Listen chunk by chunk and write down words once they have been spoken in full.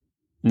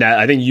Nat,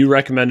 I think you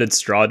recommended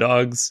Straw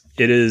Dogs.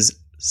 It is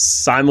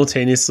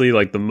simultaneously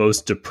like the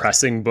most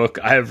depressing book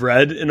I have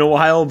read in a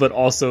while, but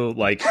also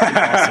like an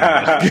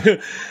awesome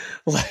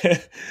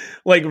book.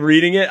 Like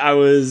reading it, I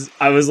was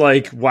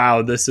like,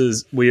 wow,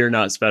 we are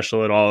not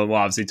special at all. And we'll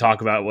obviously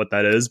talk about what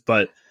that is,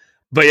 but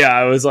yeah,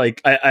 I was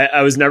like,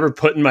 I was never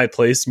put in my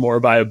place more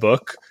by a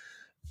book,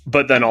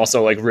 but then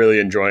also like really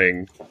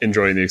enjoying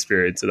the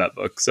experience of that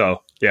book.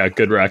 So yeah,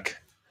 good rec.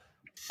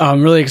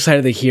 I'm really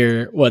excited to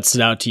hear what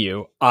stood out to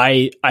you.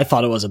 I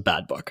thought it was a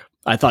bad book.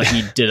 I thought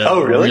he did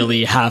a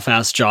really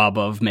half-assed job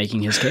of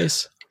making his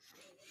case.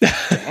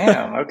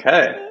 Damn,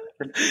 okay.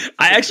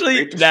 I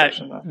actually, that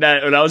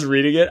when I was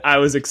reading it, I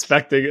was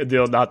expecting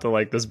Adil not to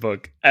like this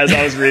book. As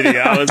I was reading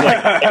it, I was like,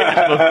 I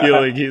have a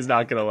feeling he's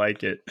not going to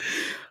like it.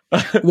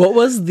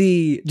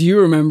 Do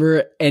you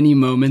remember any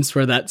moments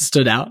where that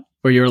stood out?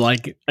 Where you're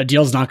like,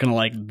 Adil's not going to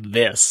like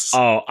this?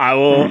 Oh, I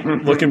will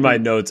look in my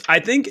notes. I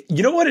think,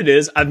 you know what it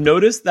is? I've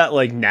noticed that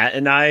like Nat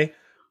and I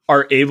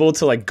are able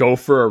to like go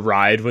for a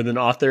ride with an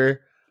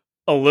author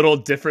a little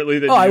differently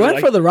than I went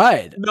for the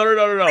ride. No.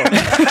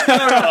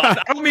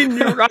 I don't mean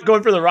you're not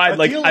going for the ride.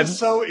 Like I'm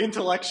so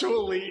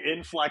intellectually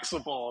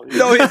inflexible.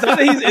 No, it's not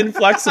that he's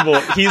inflexible.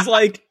 He's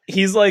like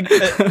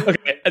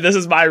okay, this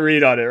is my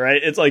read on it,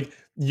 right? It's like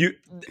this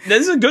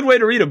is a good way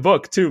to read a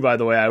book too, by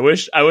the way. I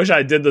wish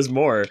I did this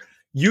more.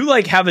 You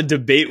like have a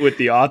debate with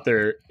the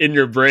author in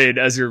your brain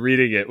as you're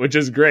reading it, which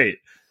is great.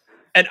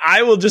 And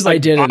I will just like, I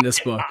did in this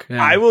book.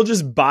 Yeah. I will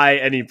just buy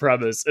any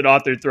premise an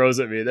author throws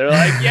at me. They're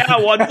like, yeah,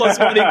 1 +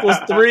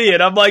 1 = 3.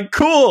 And I'm like,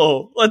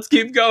 cool, let's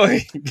keep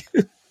going.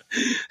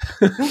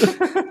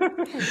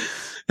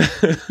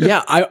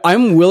 Yeah,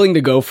 I'm willing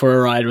to go for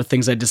a ride with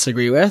things I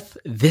disagree with.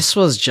 This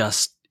was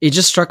it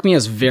just struck me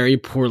as very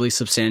poorly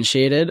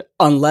substantiated,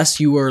 unless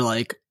you were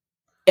like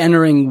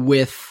entering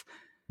with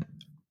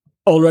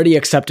already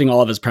accepting all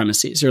of his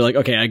premises. You're like,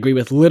 okay, I agree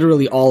with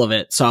literally all of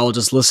it, so I'll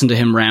just listen to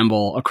him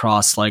ramble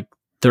across like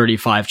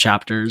 35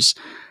 chapters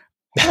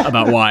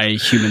about why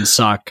humans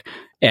suck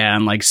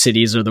and like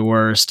cities are the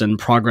worst and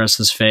progress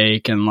is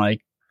fake and like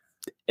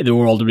the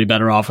world would be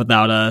better off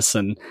without us.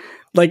 And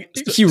like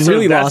he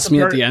really lost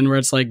me at the end where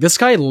it's like, this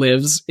guy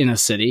lives in a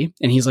city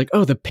and he's like,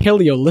 oh, the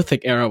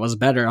Paleolithic era was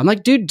better. I'm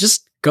like, dude,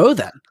 just go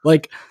then.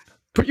 Like,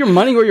 put your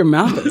money where your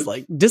mouth is.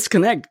 Like,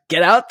 disconnect,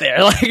 get out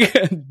there.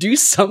 Like, do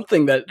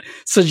something that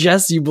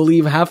suggests you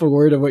believe half a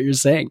word of what you're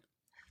saying.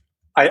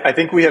 I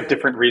think we have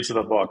different reads of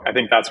the book. I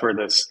think that's where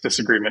this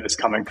disagreement is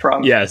coming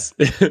from. Yes.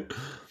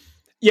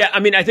 Yeah, I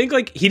mean, I think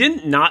like he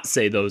didn't not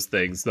say those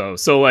things though.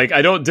 So like,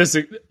 I don't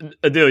disagree.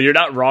 Adil, you're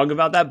not wrong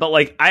about that. But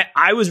like,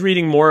 I was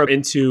reading more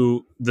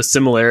into the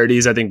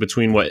similarities, I think,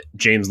 between what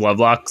James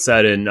Lovelock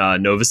said in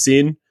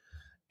Novacine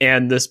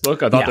and this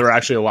book. I thought there were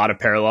actually a lot of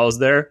parallels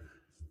there,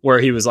 where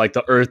he was like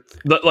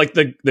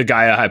the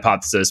Gaia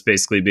hypothesis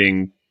basically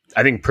being,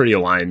 I think, pretty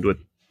aligned with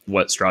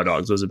what Straw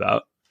Dogs was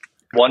about.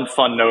 One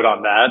fun note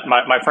on that,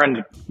 my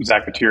friend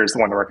Zach Couture is the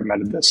one who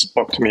recommended this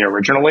book to me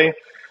originally.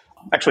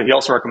 Actually, he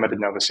also recommended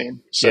Novacine.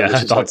 So yeah,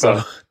 this is like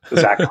the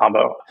Zach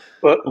combo.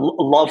 But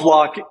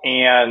Lovelock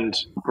and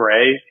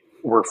Gray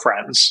were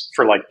friends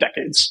for like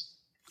decades.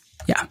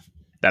 Yeah,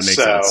 that makes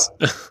sense.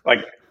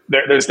 Like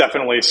there's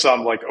definitely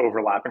some like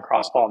overlap and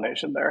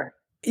cross-pollination there.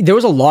 There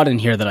was a lot in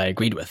here that I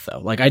agreed with, though.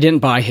 Like, I didn't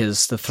buy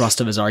the thrust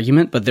of his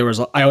argument, but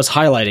I was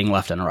highlighting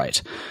left and right.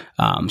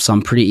 So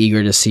I'm pretty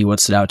eager to see what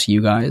stood out to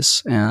you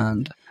guys.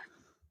 And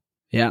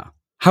yeah,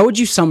 how would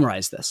you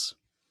summarize this?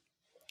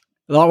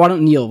 Well, why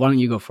don't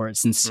you go for it?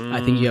 Since I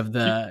think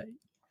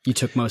you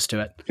took most to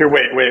it. Here,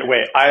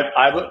 wait.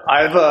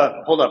 I've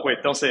hold up,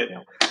 wait, don't say it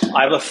now.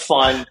 I have a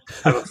fun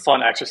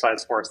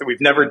exercise for us that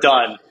we've never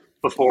done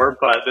before,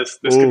 but this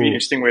could be an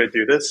interesting way to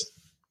do this.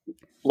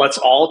 Let's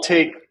all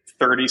take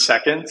 30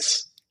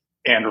 seconds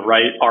and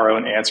write our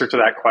own answer to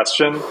that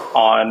question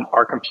on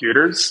our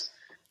computers.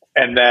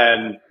 And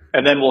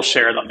then we'll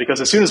share them,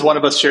 because as soon as one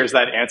of us shares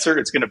that answer,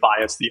 it's going to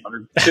bias the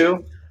other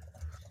two.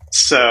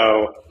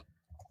 So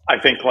I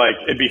think like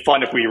it'd be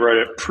fun if we wrote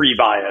it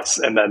pre-bias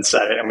and then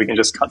said it, and we can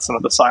just cut some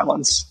of the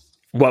silence.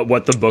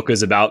 What the book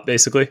is about,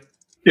 basically?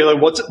 Yeah,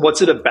 like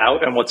what's it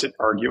about and what's it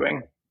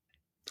arguing?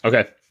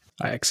 Okay.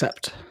 I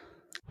accept.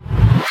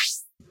 All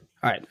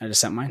right, I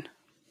just sent mine.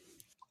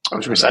 Oh,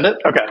 should we send it?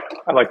 Okay,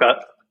 I like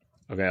that.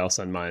 Okay, I'll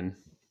send mine.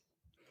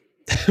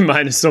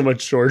 Mine is so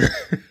much shorter.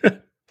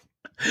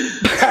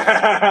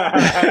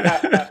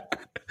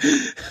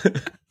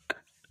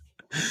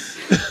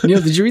 Neil,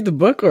 did you read the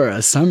book or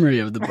a summary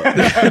of the book?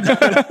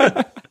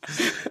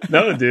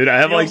 No, dude, I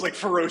have like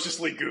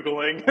ferociously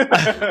Googling.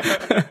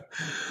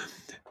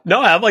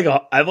 No, I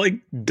have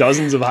like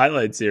dozens of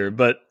highlights here,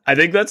 but I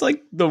think that's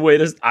like the way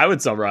I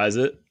would summarize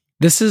it.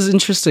 This is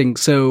interesting.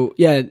 So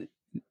yeah,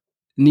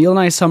 Neil and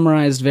I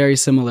summarized very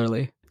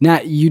similarly.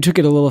 Nat, you took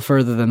it a little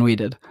further than we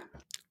did.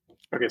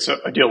 Okay, so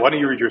Adil, why don't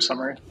you read your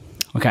summary?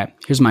 Okay,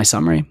 here's my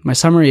summary. My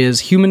summary is: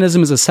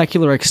 humanism is a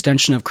secular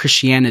extension of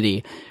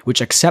Christianity,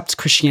 which accepts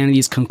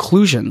Christianity's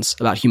conclusions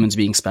about humans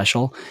being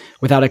special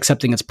without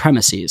accepting its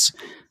premises,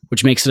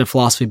 which makes it a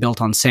philosophy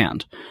built on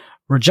sand.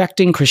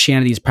 Rejecting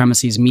Christianity's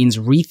premises means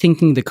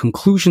rethinking the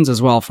conclusions as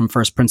well from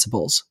first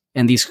principles.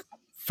 And these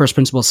first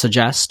principles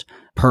suggest,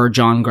 per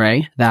John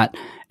Gray, that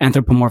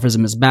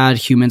anthropomorphism is bad,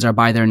 humans are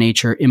by their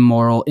nature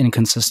immoral,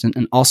 inconsistent,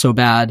 and also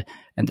bad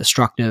and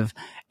destructive,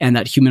 and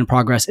that human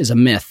progress is a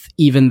myth.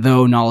 Even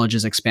though knowledge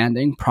is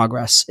expanding,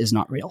 progress is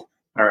not real.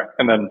 All right.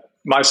 And then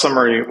my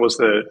summary was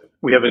that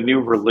we have a new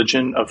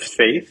religion of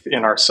faith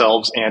in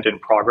ourselves and in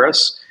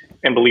progress,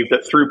 and believe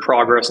that through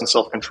progress and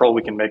self-control,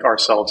 we can make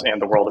ourselves and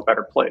the world a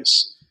better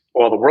place.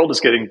 While the world is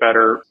getting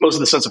better, most of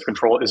the sense of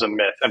control is a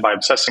myth. And by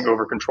obsessing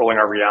over controlling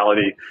our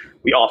reality,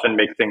 we often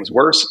make things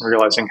worse, and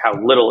realizing how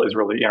little is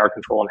really in our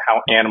control and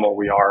how animal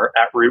we are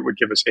at root would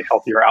give us a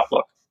healthier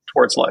outlook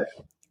towards life.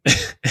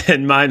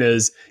 And mine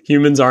is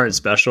humans aren't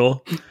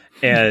special,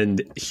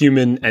 and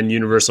human and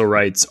universal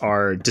rights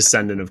are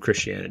descendant of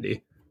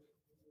Christianity.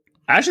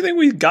 I actually think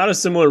we got a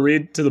similar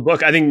read to the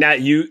book. I think, Nat,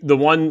 the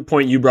one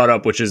point you brought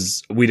up, which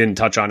is we didn't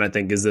touch on, I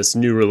think, is this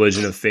new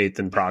religion of faith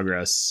and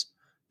progress.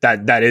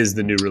 That is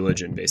the new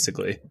religion,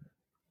 basically.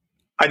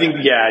 I think,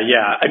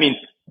 yeah. I mean,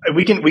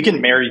 we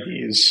can marry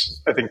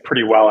these, I think,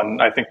 pretty well, and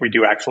I think we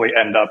do actually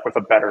end up with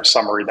a better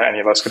summary than any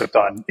of us could have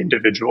done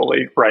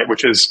individually, right?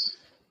 Which is,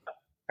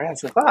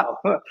 wow,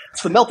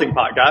 it's the melting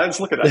pot, guys.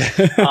 Look at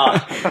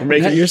that.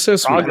 Matt, you're so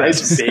smart.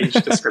 Nice beige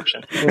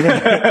description.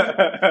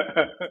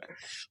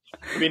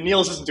 I mean,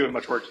 Niels isn't doing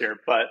much work here,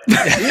 but me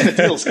and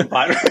the Niels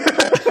combined.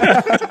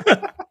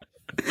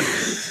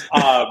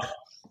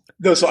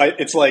 No, so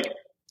it's like,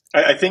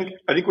 I think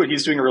what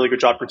he's doing a really good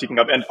job critiquing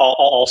of, and I'll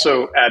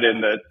also add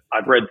in that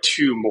I've read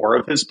 2 more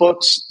of his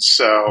books,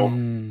 so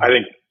I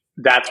think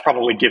that's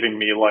probably giving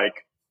me,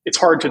 like, it's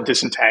hard to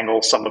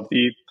disentangle some of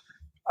the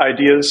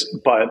ideas,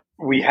 but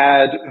we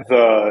had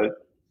the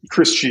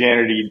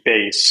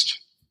Christianity-based,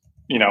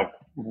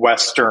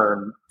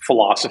 Western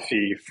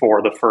philosophy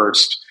for the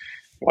first,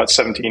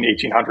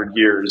 1800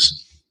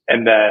 years,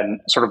 and then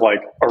sort of like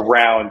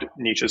around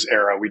Nietzsche's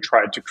era, we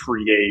tried to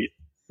create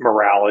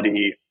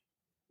morality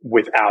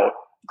without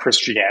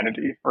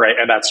Christianity, right?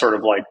 And that's sort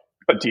of like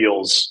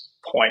Adil's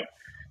point,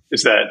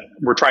 is that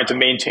we're trying to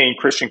maintain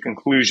Christian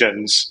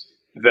conclusions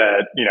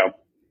that,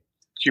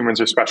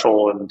 humans are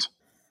special, and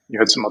you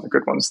had some other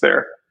good ones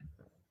there.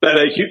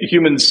 That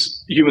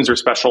humans are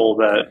special,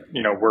 that,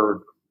 we're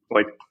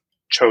like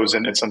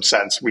chosen in some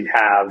sense. We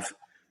have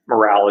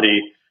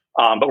morality,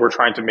 but we're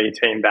trying to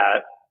maintain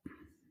that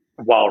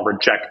while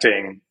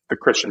rejecting the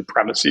Christian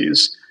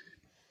premises.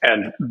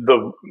 And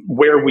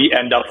where we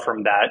end up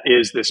from that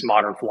is this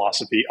modern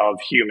philosophy of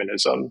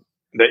humanism,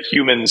 that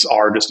humans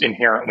are just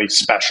inherently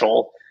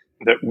special,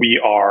 that we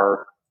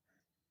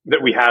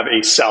have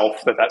a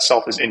self, that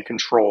self is in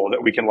control,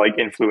 that we can like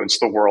influence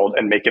the world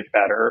and make it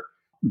better.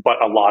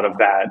 But a lot of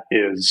that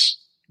is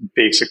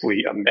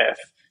basically a myth.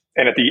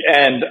 And at the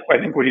end, I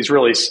think what he's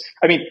really,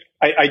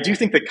 I do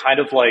think that kind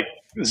of like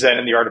Zen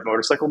and the Art of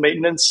Motorcycle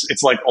Maintenance,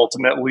 it's like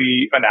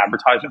ultimately an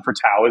advertisement for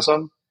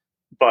Taoism,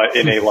 but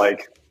in a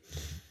like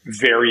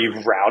very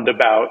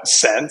roundabout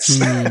sense.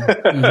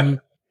 Mm-hmm.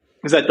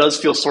 Because that does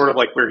feel sort of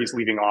like where he's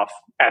leaving off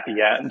at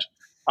the end,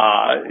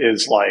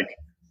 is like,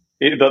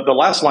 the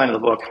last line of the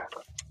book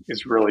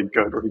is really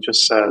good, where he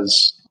just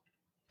says,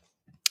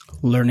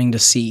 learning to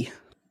see.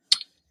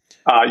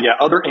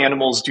 Other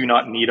animals do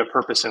not need a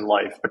purpose in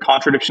life. A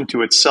contradiction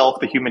to itself,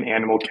 the human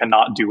animal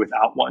cannot do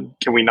without one.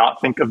 Can we not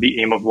think of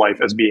the aim of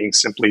life as being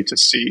simply to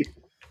see?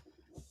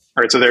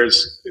 All right, so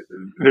there's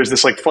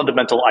this like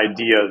fundamental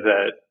idea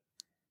that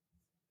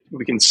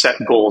we can set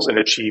goals and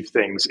achieve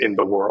things in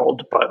the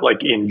world, but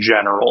like in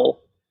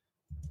general,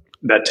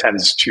 that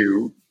tends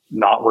to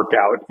not work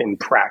out in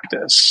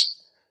practice.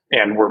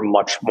 And we're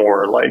much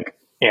more like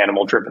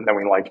animal driven than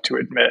we like to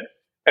admit.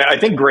 And I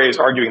think Gray is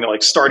arguing that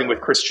like starting with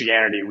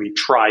Christianity, we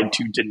tried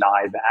to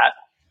deny that.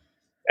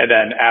 And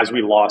then as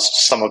we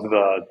lost some of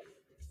the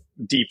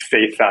deep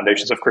faith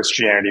foundations of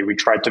Christianity, we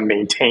tried to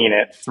maintain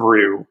it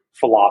through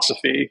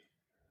philosophy.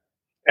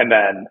 And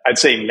then I'd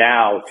say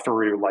now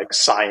through like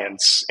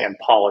science and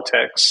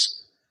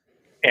politics,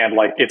 and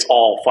like it's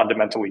all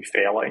fundamentally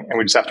failing. And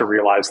we just have to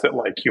realize that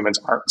like humans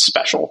aren't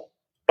special.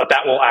 But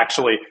that will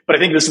actually, but I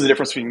think this is the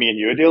difference between me and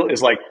you, Adil,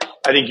 is like,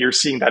 I think you're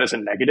seeing that as a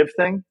negative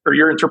thing, or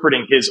you're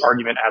interpreting his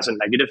argument as a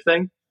negative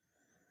thing,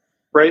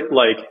 right?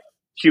 Like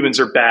humans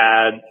are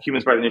bad,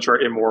 humans by nature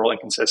are immoral,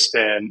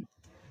 inconsistent.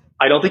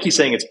 I don't think he's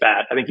saying it's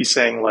bad. I think he's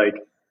saying like,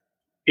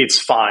 it's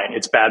fine.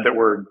 It's bad that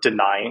we're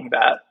denying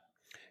that.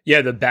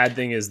 Yeah, the bad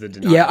thing is the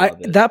denial.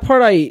 That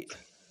part I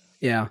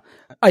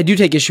do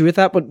take issue with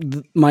that, but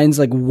mine's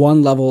like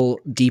one level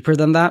deeper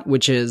than that,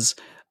 which is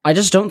I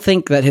just don't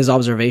think that his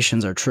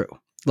observations are true.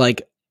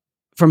 Like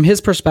from his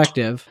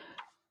perspective,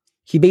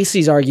 he basically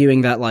is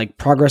arguing that like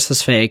progress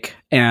is fake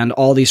and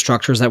all these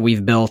structures that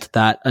we've built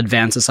that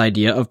advance this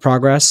idea of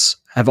progress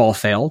have all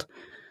failed.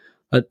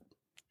 But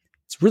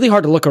it's really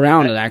hard to look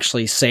around and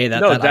actually say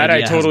that. No, that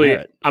idea I totally, has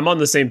merit. I'm on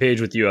the same page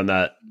with you on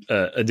that,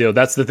 Adil.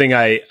 That's the thing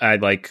I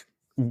like.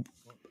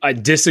 I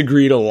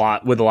disagreed a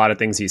lot with a lot of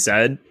things he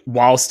said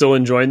while still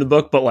enjoying the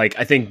book, but like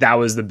I think that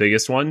was the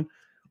biggest one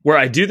where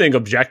I do think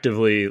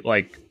objectively,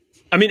 like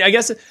I mean, I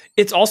guess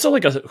it's also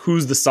like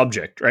who's the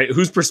subject, right?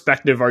 Whose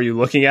perspective are you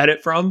looking at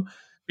it from?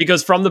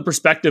 Because from the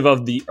perspective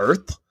of the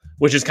Earth,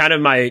 which is kind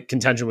of my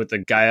contention with the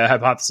Gaia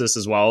hypothesis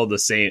as well,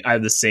 I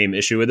have the same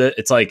issue with it.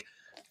 It's like,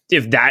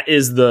 if that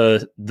is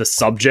the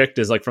subject,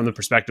 is like from the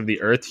perspective of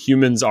the Earth,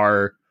 humans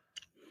are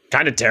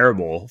kind of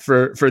terrible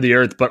for the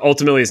Earth, but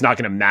ultimately it's not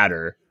going to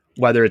matter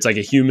whether it's like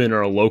a human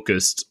or a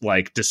locust,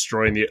 like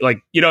destroying it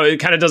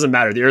kind of doesn't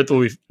matter. The Earth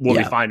will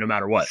be fine no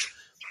matter what.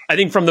 I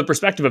think from the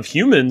perspective of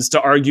humans,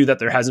 to argue that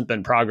there hasn't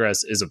been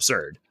progress is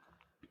absurd.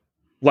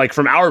 Like,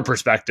 from our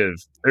perspective,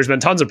 there's been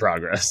tons of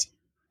progress.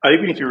 I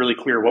think we need to be really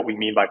clear what we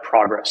mean by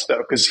progress, though,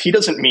 because he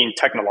doesn't mean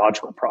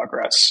technological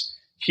progress.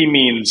 He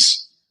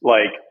means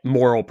like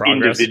moral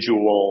progress,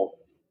 individual,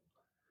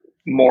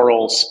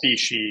 moral,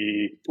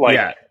 species. Like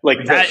that,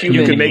 the human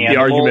you can make the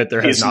argument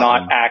there has is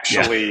not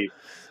actually.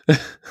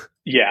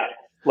 Yeah,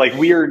 like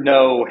we are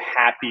no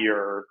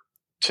happier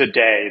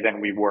today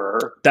than we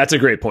were. That's a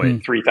great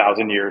point.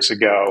 3,000 years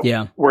ago.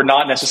 Yeah, we're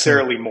not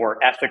necessarily more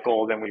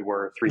ethical than we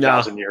were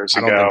 3,000 years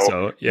ago. I don't think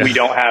so. Yeah. We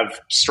don't have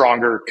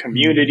stronger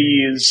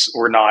communities.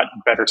 We're not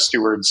better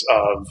stewards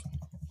of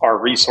our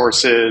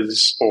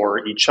resources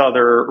or each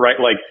other, right?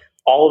 Like,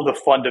 all of the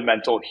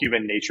fundamental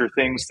human nature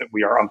things that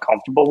we are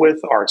uncomfortable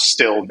with are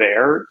still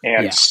there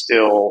and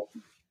still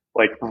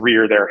like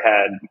rear their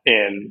head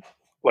in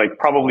like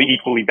probably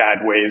equally bad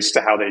ways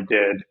to how they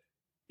did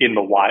in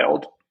the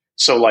wild.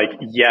 So like,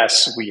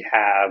 yes, we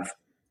have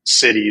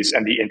cities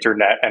and the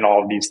internet and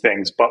all of these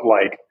things, but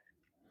like,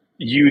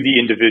 you, the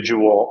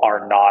individual,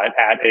 are not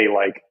at a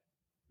like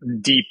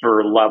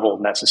deeper level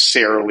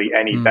necessarily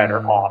any better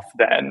off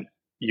than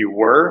you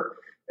were.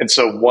 And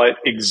so what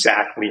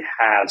exactly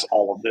has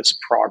all of this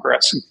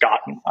progress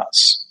gotten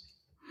us?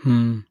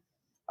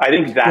 I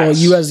think that's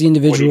you as the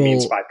individual, what he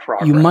means by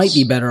progress. You might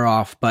be better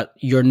off, but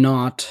you're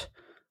not.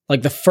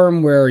 Like, the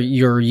firmware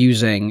you're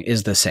using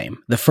is the same.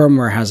 The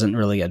firmware hasn't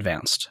really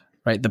advanced,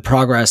 right? The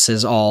progress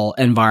is all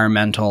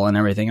environmental and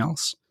everything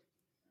else.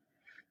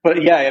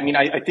 But yeah, I mean,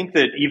 I think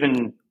that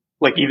even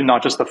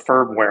not just the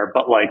firmware,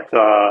 but like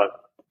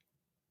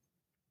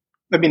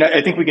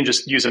I think we can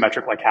just use a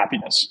metric like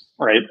happiness,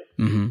 right?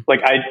 Mm-hmm.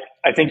 Like,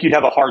 I think you'd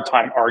have a hard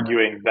time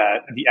arguing that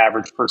the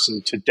average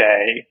person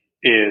today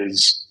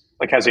is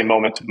like has a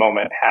moment to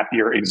moment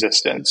happier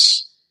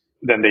existence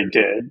than they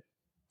did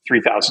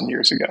 3,000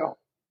 years ago.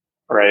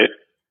 Right.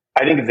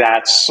 I think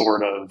that's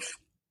sort of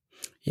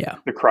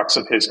the crux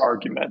of his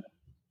argument.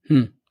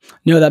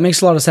 No, that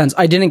makes a lot of sense.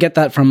 I didn't get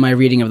that from my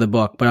reading of the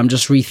book, but I'm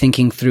just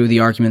rethinking through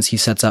the arguments he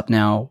sets up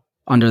now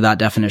under that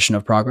definition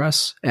of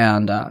progress.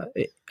 And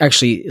he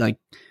actually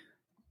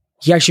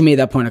made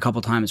that point a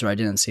couple times where I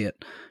didn't see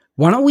it.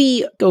 Why don't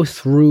we go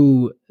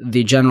through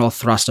the general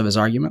thrust of his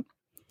argument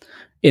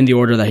in the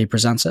order that he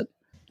presents it?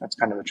 That's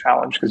kind of a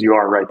challenge, because you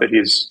are right that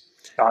he's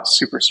not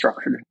super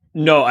structured.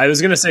 No, I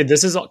was going to say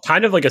this is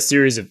kind of like a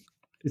series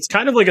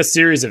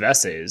of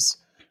essays,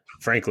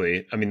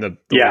 frankly. I mean, the way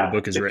the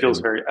book is written. It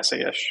feels very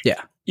essay-ish.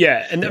 Yeah.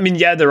 Yeah. And I mean,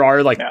 there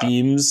are like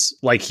themes,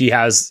 like he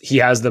has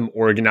them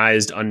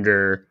organized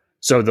under,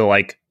 so the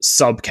like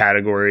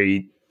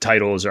subcategory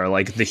titles are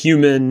like the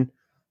human,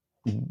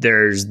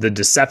 there's the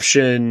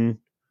deception,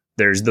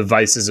 there's the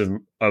vices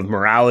of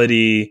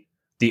morality,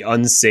 the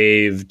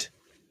unsaved,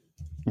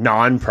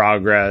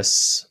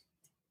 non-progress,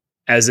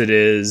 as it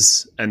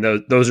is, and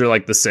those are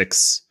like the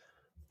six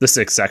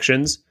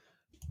sections.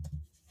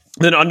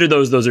 Then under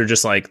those are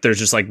just like, there's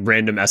just like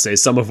random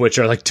essays, some of which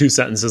are like 2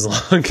 sentences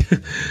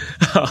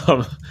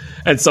long,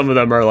 and some of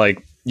them are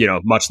like,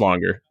 much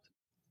longer.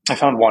 I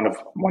found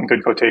one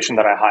good quotation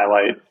that I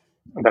highlighted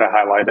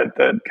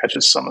that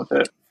catches some of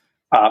it.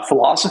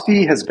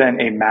 Philosophy has been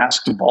a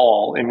masked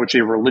ball in which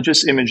a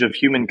religious image of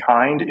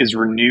humankind is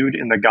renewed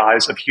in the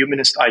guise of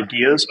humanist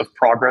ideas of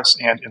progress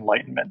and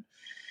enlightenment.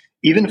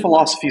 Even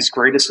philosophy's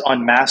greatest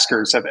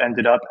unmaskers have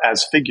ended up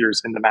as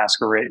figures in the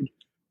masquerade.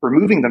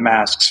 Removing the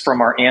masks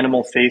from our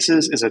animal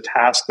faces is a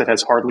task that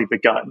has hardly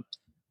begun.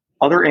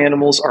 Other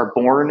animals are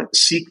born,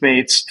 seek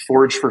mates,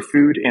 forage for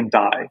food, and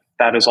die.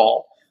 That is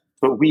all.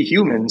 But we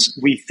humans,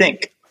 we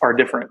think, are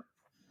different.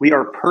 We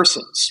are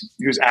persons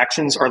whose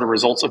actions are the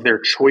results of their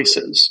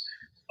choices.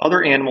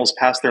 Other animals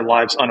pass their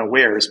lives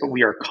unawares, but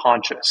we are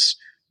conscious.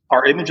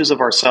 Our images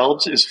of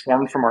ourselves is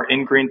formed from our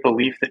ingrained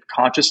belief that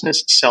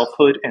consciousness,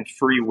 selfhood, and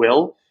free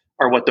will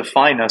are what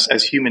define us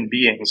as human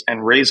beings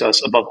and raise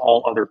us above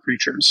all other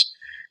creatures.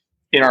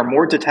 In our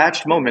more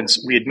detached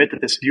moments, we admit that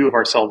this view of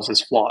ourselves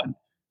is flawed.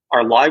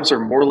 Our lives are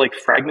more like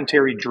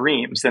fragmentary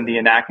dreams than the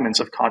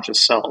enactments of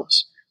conscious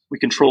selves. We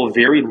control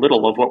very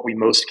little of what we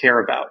most care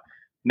about.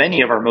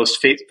 Many of our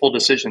most fateful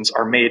decisions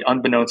are made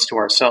unbeknownst to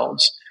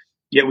ourselves.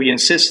 Yet we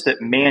insist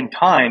that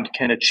mankind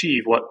can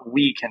achieve what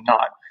we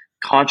cannot,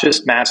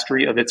 conscious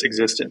mastery of its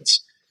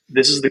existence.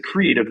 This is the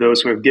creed of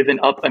those who have given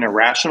up an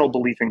irrational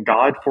belief in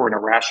God for an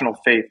irrational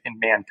faith in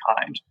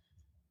mankind.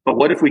 But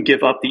what if we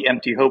give up the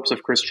empty hopes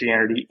of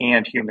Christianity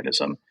and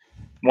humanism?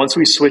 Once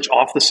we switch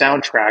off the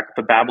soundtrack,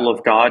 the babble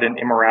of God and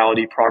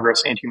immorality,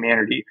 progress, and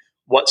humanity,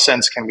 what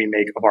sense can we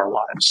make of our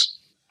lives?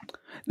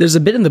 There's a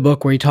bit in the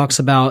book where he talks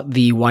about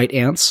the white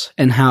ants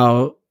and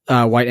how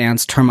white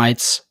ants,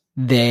 termites,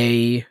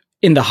 they,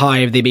 in the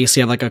hive, they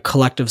basically have like a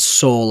collective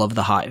soul of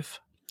the hive,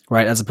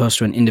 right? As opposed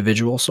to an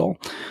individual soul.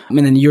 And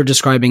then you're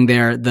describing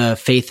there the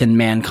faith in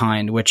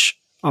mankind, which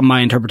my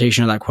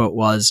interpretation of that quote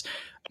was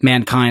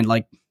mankind,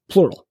 like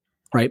plural,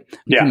 right?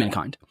 Yeah.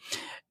 Humankind.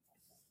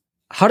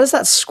 How does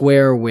that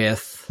square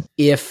with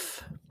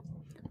if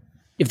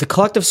the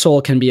collective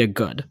soul can be a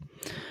good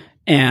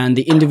and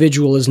the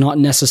individual is not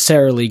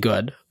necessarily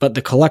good, but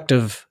the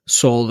collective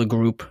soul, the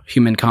group,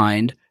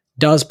 humankind,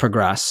 does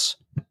progress?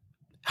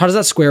 How does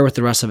that square with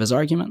the rest of his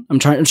argument? I'm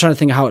trying to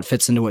think of how it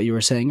fits into what you were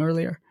saying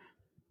earlier.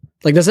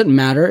 Like, does it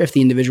matter if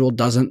the individual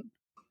doesn't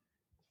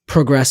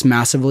progress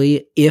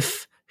massively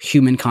if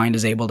humankind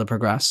is able to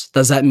progress?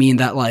 Does that mean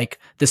that like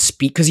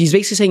because he's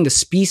basically saying the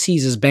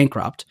species is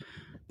bankrupt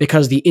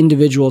because the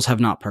individuals have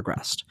not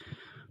progressed.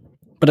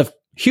 But if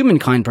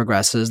humankind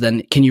progresses,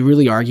 then can you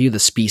really argue the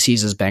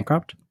species is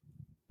bankrupt?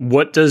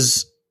 What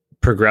does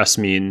progress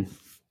mean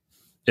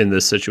in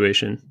this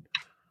situation?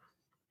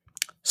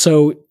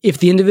 So if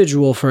the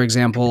individual, for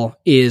example,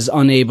 is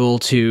unable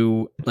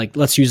to, like,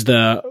 let's use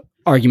the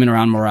argument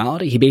around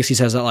morality. He basically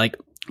says that like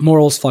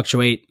morals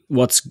fluctuate.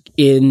 What's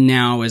in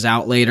now is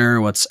out later.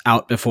 What's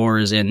out before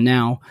is in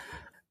now.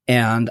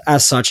 And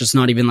as such, it's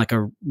not even like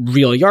a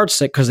real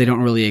yardstick because they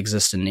don't really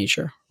exist in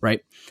nature,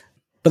 right?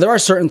 But there are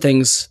certain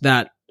things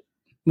that,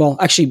 well,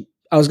 actually,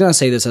 I was going to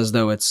say this as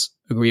though it's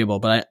agreeable,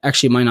 but I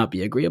actually might not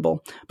be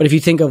agreeable. But if you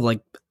think of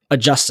like a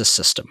justice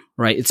system,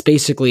 right? It's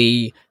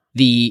basically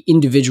the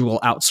individual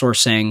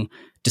outsourcing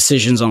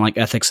decisions on like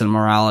ethics and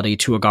morality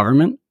to a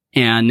government.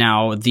 And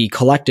now the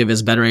collective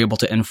is better able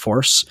to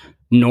enforce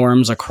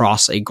norms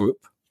across a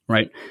group,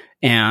 right?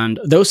 And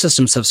those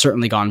systems have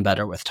certainly gotten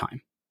better with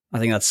time. I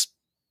think that's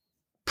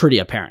pretty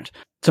apparent.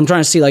 So I'm trying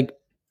to see, like,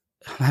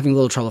 I'm having a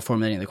little trouble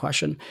formulating the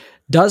question.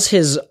 Does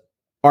his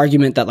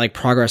argument that like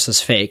progress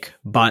is fake,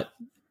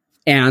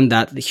 and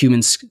that the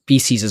human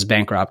species is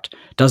bankrupt,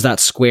 does that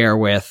square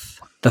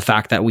with the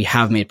fact that we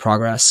have made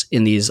progress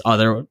in these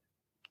other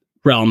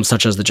realms,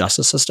 such as the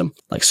justice system,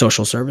 like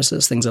social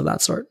services, things of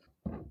that sort?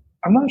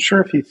 I'm not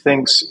sure if he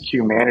thinks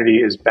humanity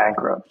is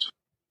bankrupt.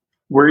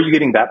 Where are you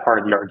getting that part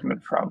of the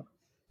argument from?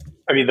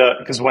 I mean,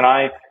 because when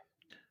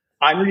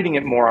I'm reading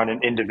it more on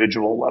an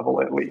individual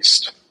level, at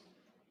least.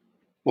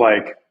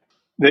 Like,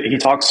 he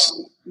talks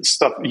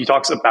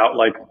about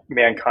like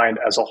mankind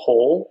as a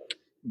whole,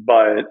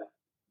 but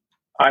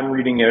I'm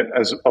reading it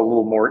as a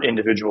little more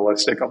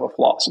individualistic of a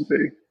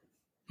philosophy.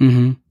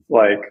 Mm-hmm.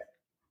 Like,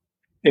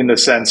 in the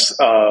sense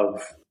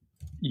of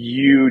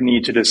you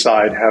need to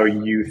decide how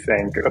you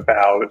think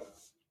about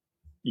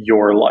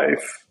your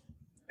life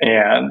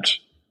and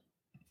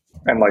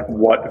like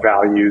what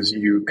values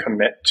you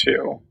commit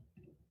to.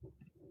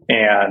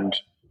 And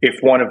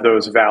if one of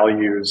those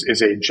values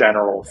is a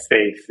general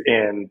faith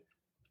in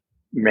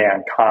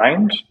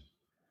mankind,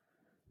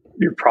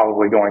 you're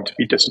probably going to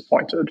be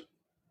disappointed.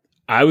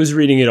 I was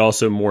reading it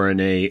also more in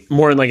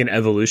like an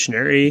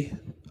evolutionary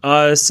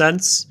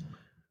sense,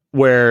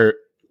 where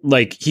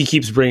like he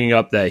keeps bringing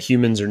up that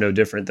humans are no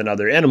different than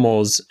other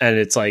animals, and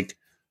it's like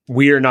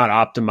we are not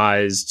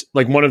optimized.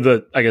 Like one of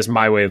the, I guess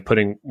my way of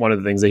putting one of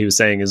the things that he was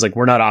saying is like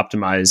we're not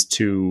optimized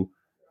to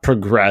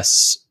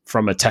progress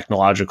from a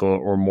technological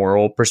or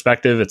moral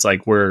perspective. It's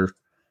like we're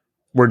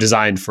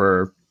designed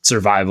for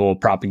survival,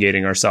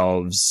 propagating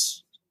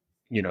ourselves,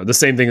 the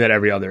same thing that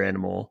every other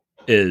animal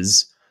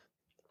is.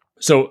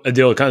 So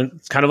Adil,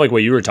 kind of like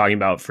what you were talking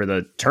about for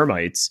the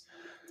termites,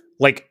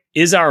 like,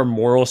 is our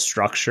moral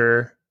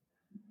structure,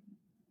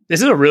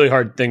 this is a really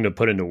hard thing to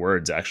put into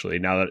words, actually,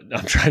 now that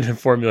I'm trying to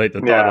formulate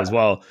the thought as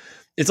well.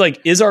 It's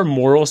like, is our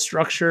moral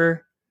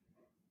structure,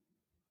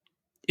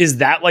 is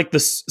that like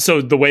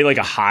so the way like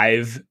a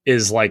hive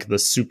is like the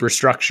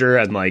superstructure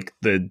and like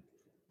the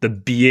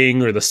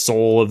being or the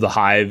soul of the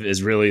hive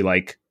is really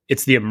like,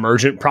 it's the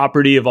emergent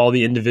property of all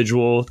the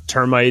individual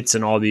termites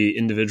and all the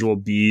individual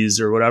bees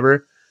or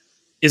whatever.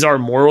 Is our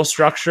moral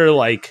structure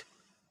like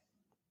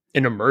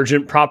an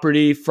emergent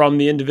property from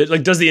the individual?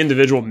 Like, does the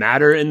individual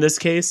matter in this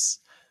case?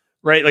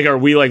 Right? Like, are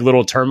we like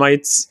little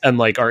termites and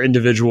like our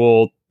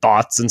individual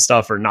thoughts and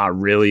stuff are not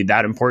really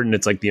that important?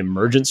 It's like the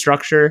emergent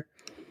structure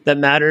that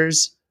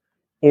matters?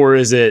 Or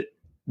is it,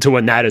 to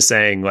what Nat is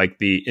saying, like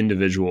the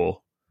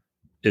individual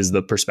is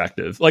the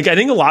perspective? Like, I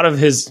think a lot of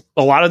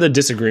the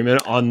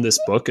disagreement on this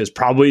book is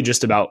probably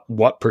just about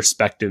what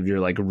perspective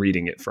you're like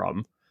reading it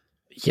from.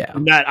 Yeah.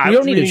 Nat, we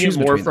don't need to choose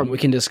more from. We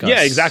can discuss.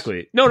 Yeah,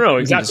 exactly. No,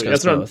 exactly.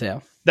 That's both,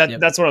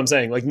 that's what I'm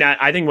saying. Like, Nat,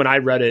 I think when I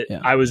read it,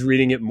 I was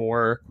reading it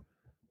more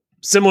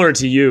similar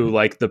to you,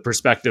 like the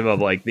perspective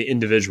of like the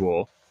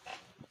individual.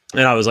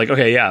 And I was like,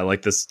 okay, yeah,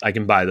 like this, I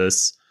can buy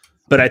this.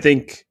 But I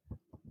think,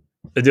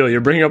 Adil, you're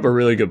bringing up a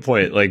really good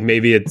point. Like,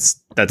 maybe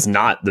that's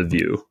not the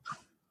view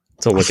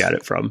to look at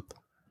it from.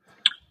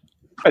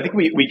 I think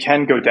we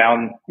can go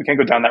down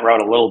that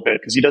route a little bit,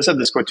 because he does have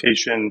this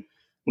quotation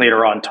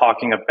later on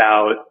talking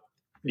about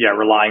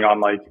relying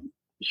on like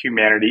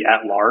humanity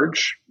at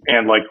large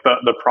and like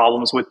the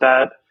problems with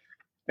that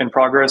in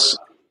progress.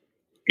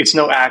 It's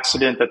no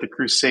accident that the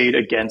crusade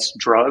against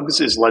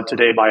drugs is led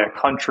today by a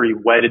country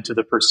wedded to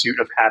the pursuit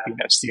of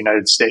happiness, the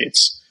United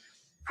States.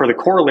 For the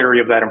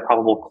corollary of that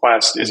improbable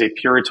quest is a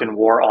Puritan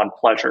war on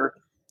pleasure.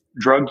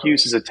 Drug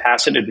use is a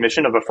tacit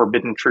admission of a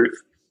forbidden truth.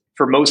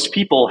 For most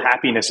people,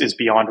 happiness is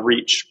beyond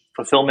reach.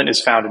 Fulfillment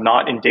is found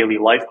not in daily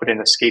life, but in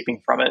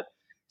escaping from it.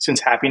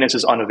 Since happiness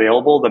is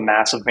unavailable, the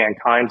mass of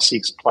mankind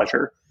seeks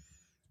pleasure.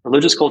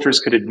 Religious cultures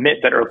could admit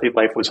that earthly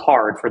life was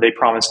hard, for they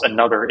promised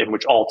another in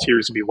which all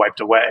tears would be wiped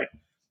away.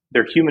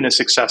 Their humanist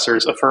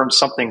successors affirmed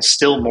something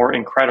still more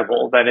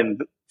incredible, that in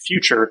the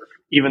future,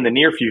 even the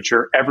near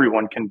future,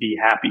 everyone can be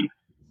happy.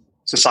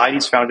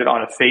 Societies founded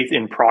on a faith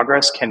in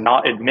progress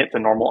cannot admit the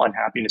normal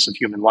unhappiness of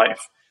human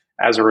life.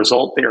 As a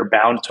result, they are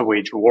bound to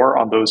wage war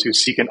on those who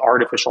seek an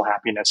artificial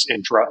happiness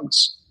in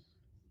drugs.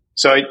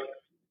 So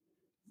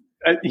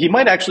he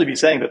might actually be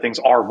saying that things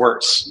are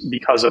worse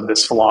because of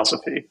this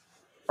philosophy,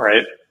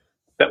 right?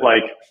 That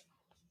like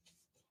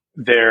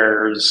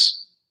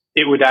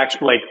it would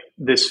actually like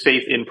this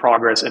faith in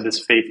progress and this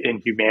faith in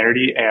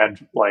humanity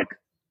and like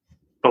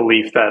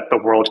belief that the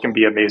world can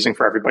be amazing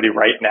for everybody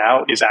right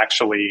now is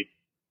actually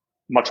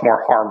much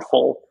more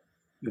harmful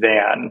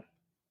than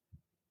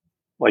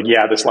like,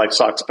 yeah, this life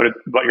sucks, but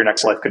your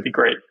next life could be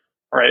great,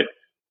 right?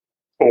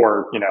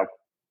 Or, you know,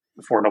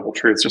 the Four Noble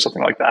Truths or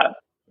something like that.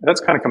 That's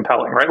kind of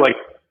compelling, right? Like,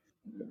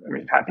 I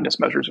mean, happiness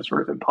measures are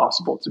sort of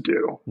impossible to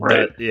do,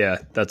 right?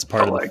 That's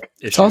part of like, the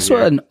issue. It's also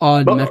here. an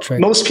odd metric.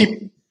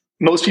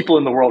 Most people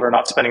in the world are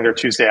not spending their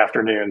Tuesday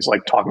afternoons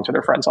like talking to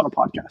their friends on a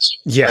podcast.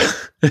 Yeah.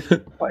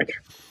 Right? Like,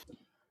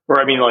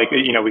 or I mean, like,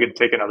 you know, we could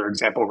take another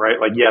example, right?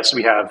 Like, yes,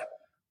 we have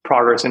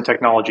progress in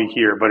technology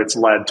here, but it's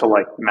led to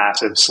like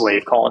massive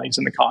slave colonies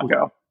in the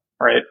Congo,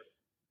 right?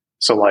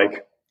 So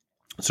like,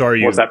 so are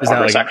you, is that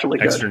like actually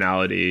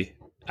externality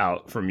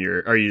out from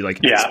are you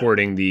like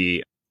exporting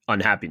the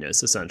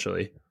unhappiness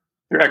essentially?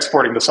 You're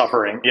exporting the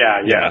suffering.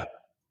 Yeah.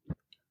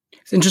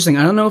 It's interesting.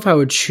 I don't know if I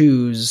would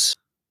choose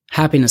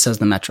happiness as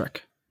the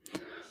metric.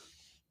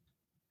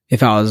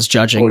 If I was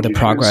judging the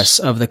progress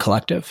of the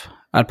collective,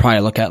 I'd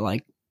probably look at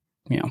like,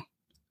 you know,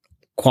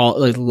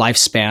 quality,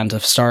 lifespan to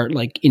start,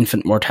 like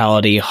infant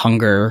mortality,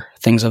 hunger,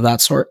 things of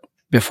that sort,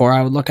 before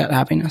I would look at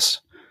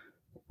happiness.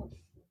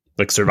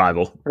 Like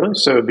survival. Really?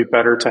 So it'd be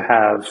better to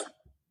have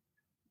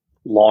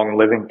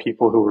long-living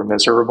people who were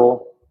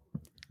miserable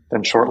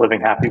than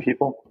short-living happy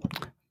people?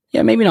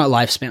 Yeah, maybe not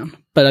lifespan,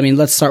 but I mean,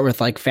 let's start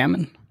with like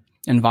famine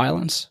and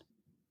violence.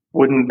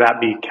 Wouldn't that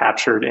be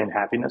captured in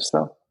happiness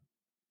though?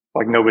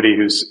 Like nobody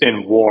who's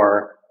in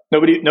war,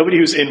 nobody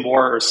who's in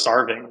war or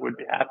starving would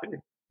be happy.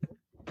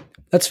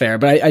 That's fair,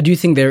 but I do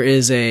think there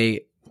is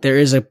a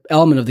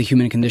element of the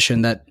human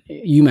condition that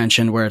you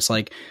mentioned where it's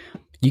like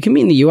you can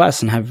be in the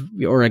US and have,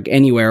 or like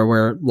anywhere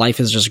where life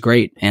is just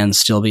great and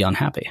still be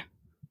unhappy,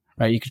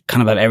 right? You could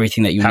kind of have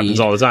everything that you happens need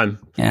all the time,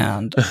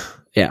 and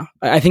yeah,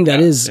 I think that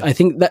is. I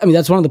think that, I mean,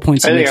 that's one of the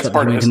points he makes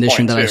about the human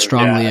condition that I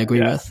strongly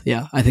agree with.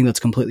 Yeah, I think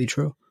that's completely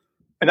true.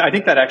 And I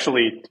think that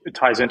actually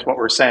ties into what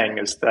we're saying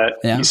is that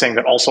he's saying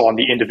that also on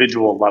the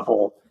individual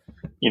level,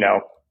 you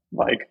know,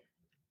 like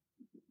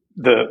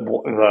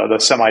the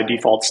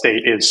semi-default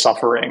state is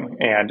suffering,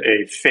 and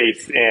a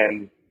faith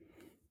in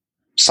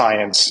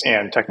science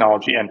and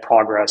technology and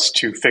progress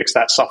to fix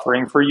that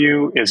suffering for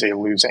you is a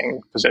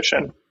losing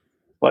position.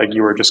 Like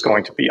you are just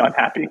going to be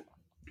unhappy.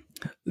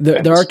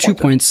 There are 2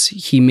 points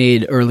he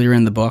made earlier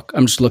in the book.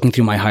 I'm just looking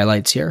through my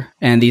highlights here,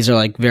 and these are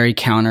like very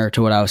counter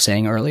to what I was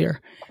saying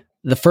earlier.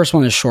 The first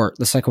one is short.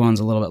 The second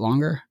one's a little bit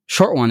longer.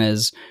 Short one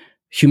is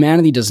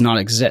humanity does not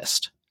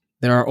exist.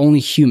 There are only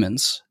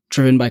humans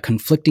driven by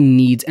conflicting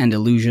needs and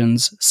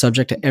illusions,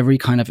 subject to every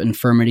kind of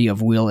infirmity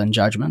of will and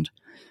judgment.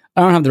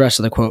 I don't have the rest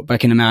of the quote, but I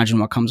can imagine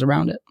what comes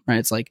around it, right?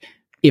 It's like,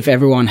 if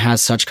everyone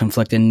has such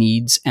conflicting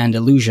needs and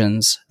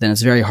illusions, then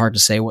it's very hard to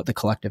say what the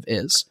collective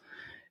is.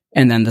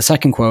 And then the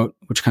second quote,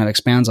 which kind of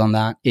expands on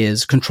that,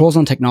 is controls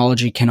on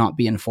technology cannot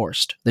be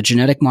enforced. The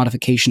genetic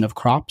modification of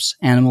crops,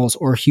 animals,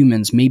 or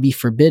humans may be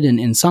forbidden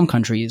in some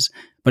countries,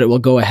 but it will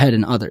go ahead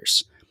in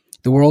others.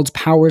 The world's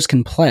powers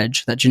can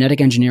pledge that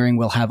genetic engineering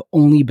will have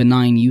only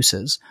benign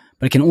uses,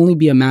 but it can only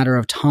be a matter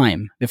of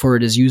time before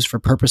it is used for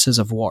purposes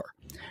of war.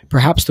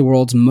 Perhaps the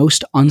world's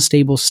most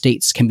unstable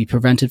states can be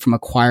prevented from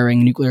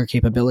acquiring nuclear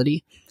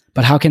capability,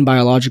 but how can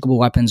biological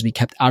weapons be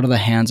kept out of the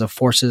hands of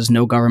forces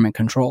no government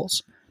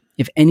controls?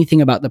 If anything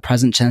about the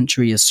present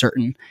century is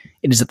certain,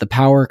 it is that the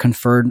power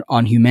conferred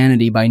on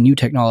humanity by new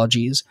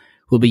technologies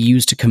will be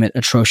used to commit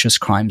atrocious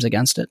crimes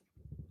against it.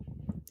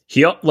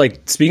 He,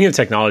 like, speaking of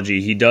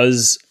technology, he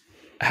does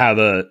have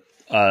a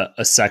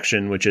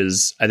section which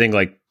is, I think,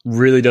 like,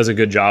 really does a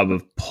good job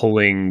of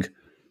pulling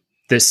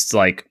this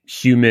like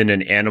human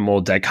and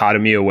animal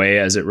dichotomy away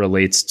as it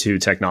relates to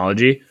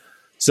technology.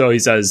 So he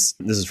says,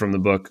 this is from the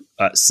book,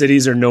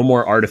 cities are no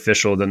more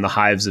artificial than the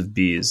hives of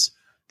bees.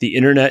 The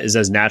internet is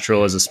as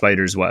natural as a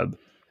spider's web.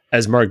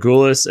 As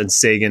Margulis and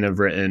Sagan have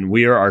written,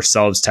 we are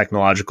ourselves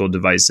technological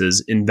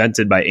devices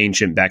invented by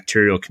ancient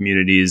bacterial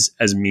communities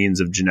as means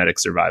of genetic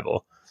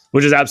survival,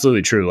 which is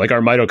absolutely true. Like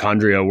our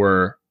mitochondria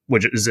were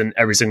which is in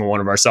every single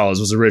one of our cells,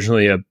 was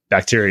originally a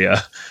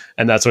bacteria.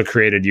 And that's what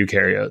created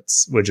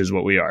eukaryotes, which is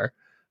what we are,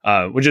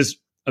 which is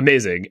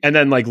amazing. And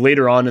then like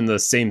later on in the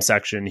same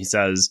section, he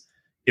says,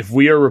 if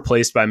we are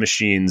replaced by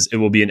machines, it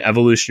will be an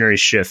evolutionary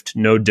shift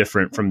no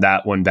different from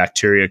that when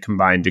bacteria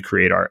combined to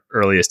create our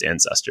earliest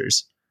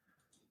ancestors.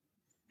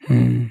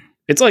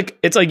 It's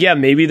like, yeah,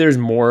 maybe there's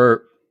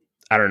more,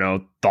 I don't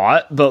know,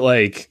 thought, but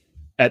like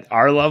at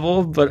our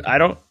level, but I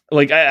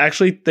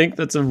actually think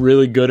that's a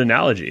really good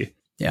analogy.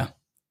 Yeah.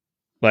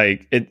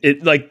 Like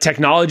it like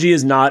technology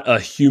is not a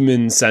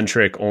human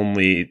centric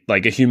only,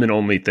 like a human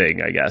only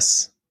thing, I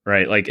guess.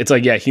 Right. Like it's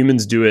like, yeah,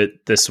 humans do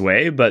it this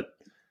way, but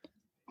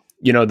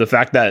you know, the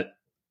fact that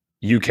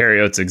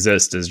eukaryotes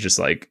exist is just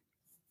like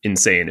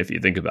insane if you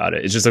think about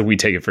it. It's just like we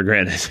take it for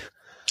granted.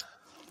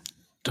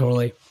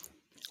 Totally.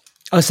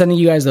 I was sending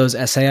you guys those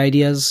essay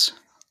ideas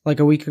like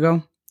a week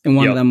ago, and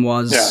one of them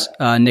was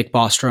Nick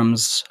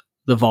Bostrom's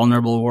The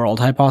Vulnerable World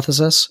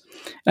Hypothesis.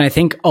 And I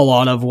think a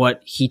lot of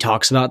what he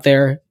talks about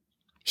there,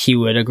 he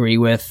would agree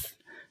with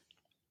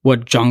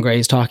what John Gray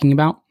is talking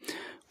about,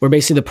 where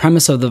basically the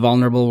premise of the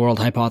Vulnerable World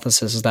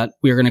Hypothesis is that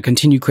we are going to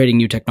continue creating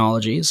new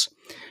technologies.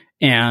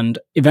 And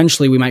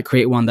eventually we might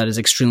create one that is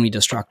extremely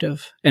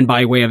destructive. And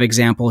by way of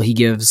example, he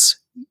gives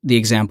the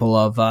example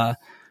of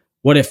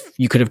what if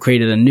you could have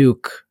created a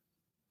nuke,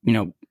 you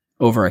know,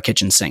 over a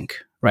kitchen sink,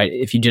 right?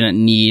 If you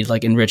didn't need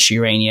like enriched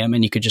uranium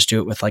and you could just do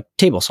it with like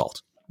table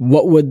salt.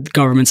 What would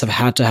governments have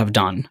had to have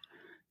done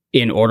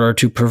in order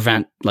to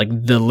prevent like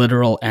the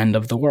literal end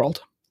of the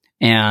world?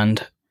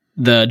 And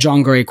the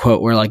John Gray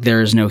quote where like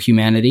there is no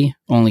humanity,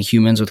 only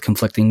humans with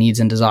conflicting needs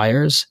and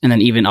desires. And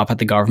then even up at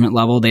the government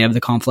level, they have the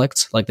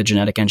conflicts, like the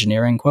genetic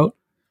engineering quote.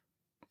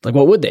 Like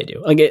what would they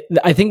do? Like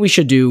I think we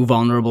should do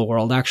Vulnerable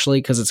World actually,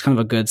 because it's kind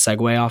of a good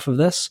segue off of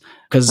this.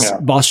 Because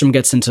Bostrom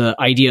gets into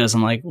ideas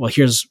and like, well,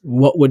 here's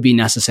what would be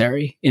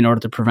necessary in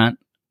order to prevent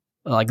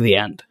like the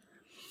end.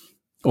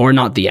 Or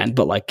not the end,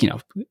 but like, you know,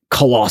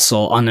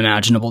 colossal,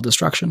 unimaginable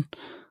destruction.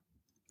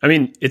 I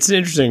mean, it's an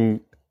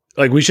interesting...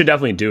 Like, we should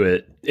definitely do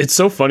it. It's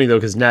so funny, though,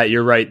 because, Nat,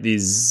 you're right.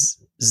 These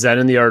Zen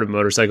and the Art of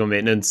Motorcycle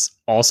Maintenance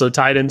also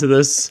tied into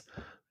this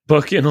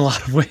book in a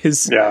lot of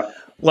ways. Yeah.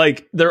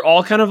 Like, they're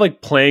all kind of,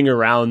 like, playing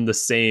around the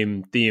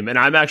same theme. And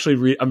I'm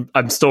actually...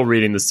 I'm still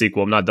reading the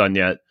sequel. I'm not done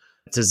yet,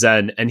 to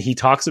Zen. And he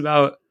talks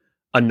about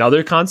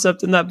another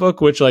concept in that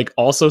book, which, like,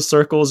 also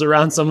circles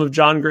around some of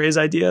John Gray's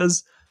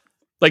ideas.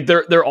 Like,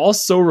 they're all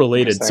so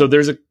related. So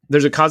there's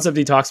a concept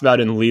he talks about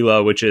in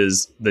Leela, which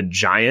is the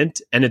giant.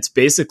 And it's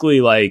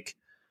basically, like...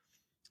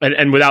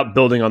 And without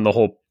building on the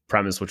whole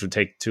premise, which would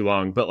take too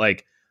long, but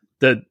like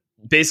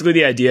basically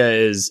the idea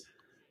is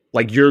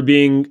like you're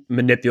being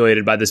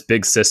manipulated by this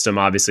big system,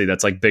 obviously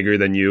that's like bigger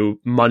than you.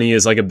 Money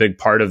is like a big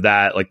part of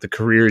that. Like the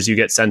careers you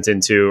get sent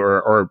into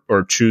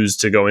or choose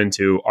to go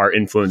into are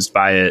influenced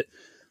by it.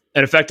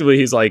 And effectively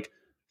he's like,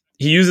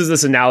 he uses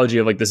this analogy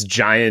of like this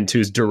giant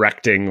who's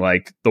directing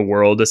like the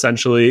world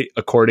essentially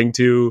according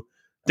to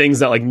things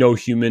that like no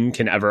human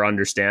can ever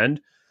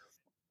understand.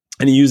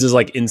 And he uses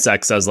like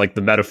insects as like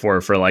the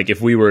metaphor for like if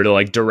we were to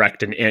like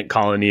direct an ant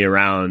colony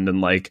around and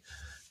like,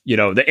 you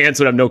know, the ants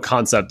would have no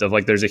concept of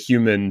like there's a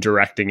human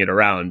directing it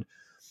around.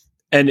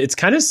 And it's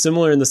kind of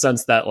similar in the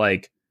sense that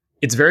like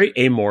it's very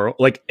amoral,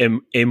 like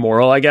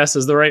amoral, I guess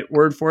is the right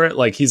word for it.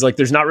 Like he's like,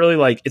 there's not really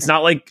like, it's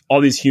not like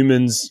all these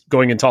humans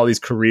going into all these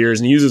careers,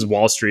 and he uses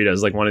Wall Street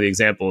as like one of the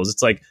examples.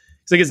 It's like,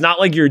 it's not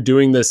like you're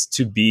doing this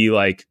to be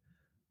like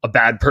a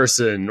bad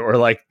person or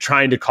like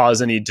trying to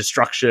cause any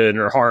destruction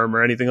or harm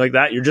or anything like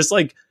that. You're just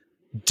like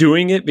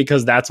doing it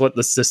because that's what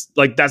the system,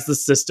 like that's the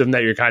system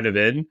that you're kind of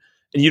in.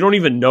 And you don't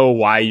even know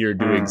why you're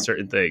doing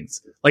certain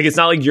things. Like, it's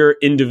not like you're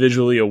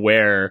individually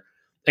aware.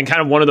 And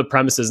kind of one of the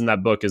premises in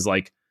that book is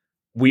like,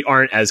 we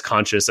aren't as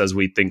conscious as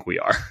we think we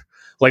are.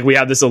 Like we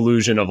have this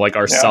illusion of like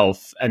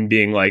ourself and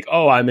being like,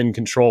 oh, I'm in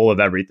control of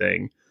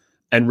everything.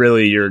 And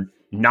really you're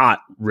not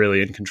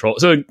really in control.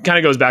 So it kind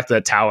of goes back to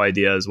that Tao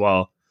idea as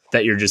well,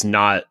 that you're just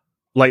not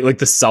like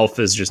the self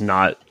is just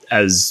not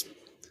as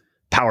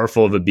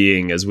powerful of a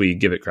being as we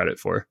give it credit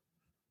for,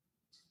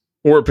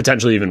 or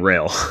potentially even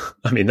real.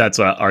 I mean, that's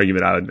an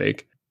argument I would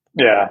make.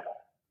 Yeah.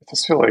 I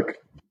just feel like,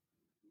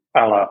 I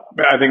don't know.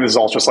 I think this is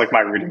all just like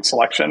my reading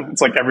selection.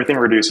 It's like everything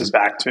reduces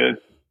back to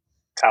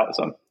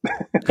Taoism.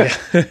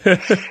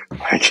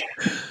 Like,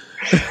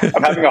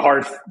 I'm having a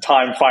hard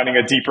time finding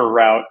a deeper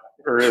route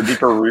or a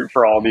deeper route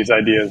for all these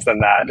ideas than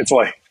that. It's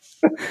like,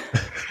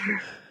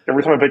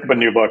 every time I pick up a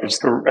new book,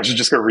 I should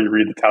just go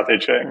reread the Tao Te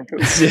Ching.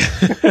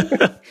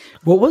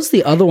 What was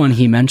the other one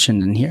he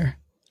mentioned in here?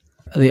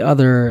 The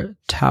other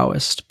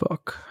Taoist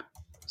book.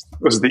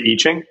 Was it the I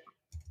Ching?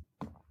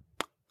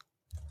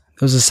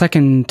 There was a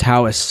second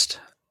Taoist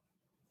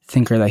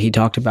thinker that he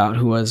talked about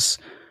who was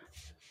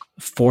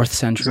 4th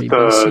century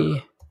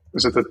BC.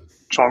 Is it the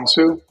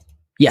Chuang-Tzu?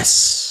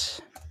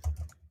 Yes.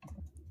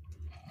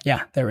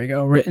 Yeah, there we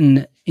go.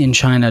 Written in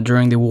China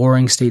during the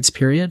Warring States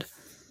period.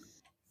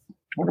 I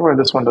wonder why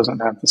this one doesn't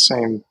have the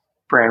same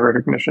brand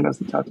recognition as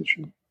the Tao Te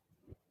Ching.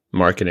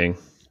 Marketing.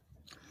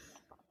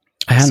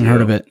 I hadn't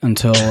heard of it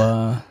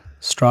until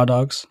Straw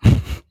dogs.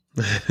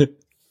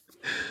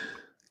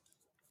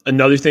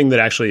 Another thing that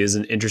actually is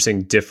an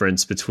interesting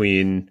difference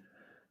between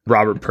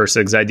Robert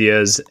Pirsig's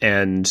ideas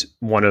and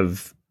one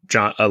of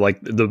John,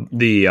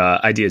 the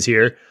ideas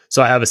here.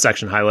 So I have a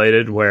section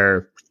highlighted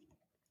where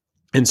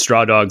in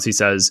Straw Dogs, he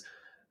says,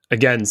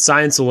 again,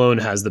 science alone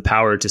has the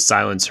power to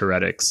silence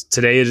heretics.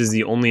 Today, it is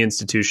the only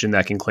institution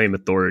that can claim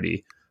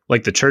authority.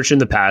 Like the church in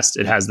the past,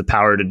 it has the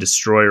power to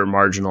destroy or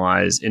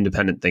marginalize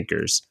independent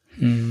thinkers.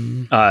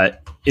 In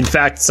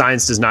fact,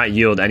 science does not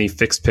yield any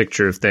fixed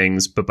picture of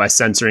things, but by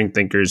censoring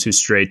thinkers who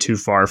stray too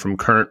far from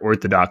current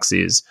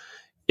orthodoxies,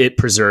 it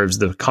preserves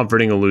the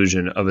comforting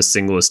illusion of a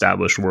single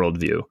established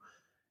worldview.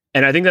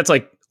 And I think that's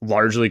like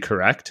largely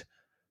correct.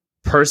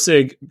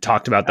 Pirsig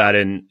talked about that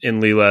in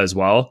Lila as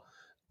well,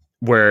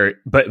 where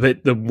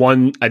but the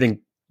one I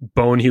think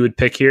bone he would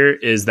pick here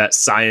is that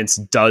science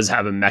does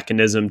have a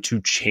mechanism to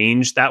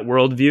change that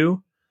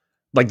worldview.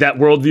 Like that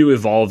worldview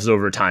evolves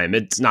over time.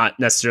 It's not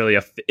necessarily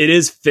it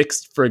is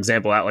fixed, for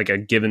example, at like a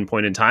given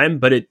point in time.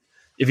 But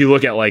if you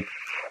look at like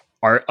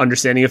our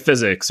understanding of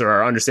physics or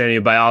our understanding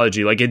of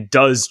biology, like it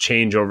does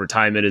change over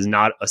time. It is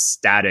not a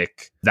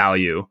static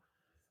value,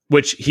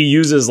 which he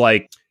uses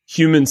like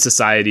human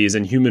societies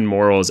and human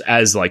morals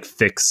as like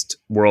fixed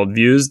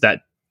worldviews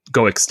that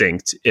go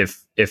extinct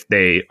if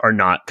they are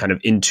not kind of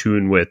in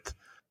tune with,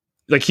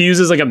 like he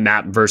uses like a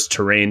map versus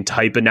terrain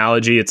type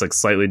analogy. It's like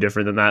slightly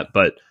different than that,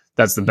 but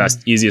that's the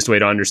best, easiest way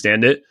to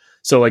understand it.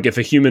 So like if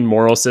a human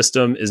moral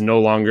system is no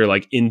longer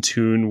like in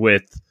tune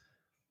with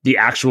the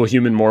actual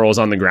human morals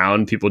on the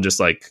ground, people just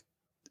like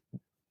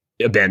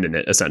abandon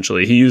it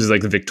essentially. He uses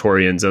like the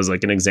Victorians as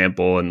like an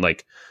example and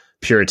like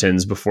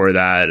Puritans before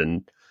that.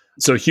 And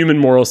so human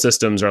moral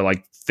systems are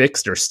like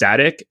fixed or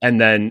static.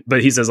 And then,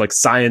 but he says like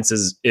science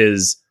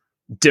is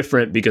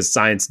different because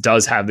science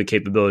does have the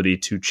capability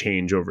to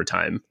change over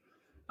time.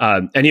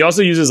 And he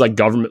also uses like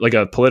government, like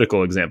a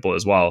political example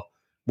as well,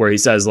 where he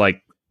says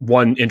like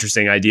one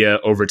interesting idea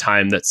over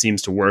time that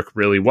seems to work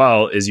really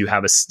well is you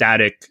have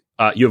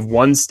you have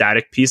one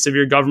static piece of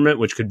your government,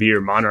 which could be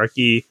your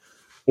monarchy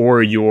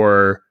or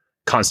your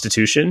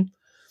constitution,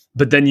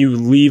 but then you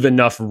leave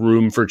enough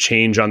room for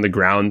change on the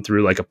ground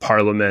through like a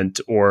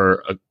parliament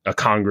or a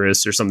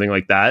Congress or something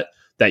like that,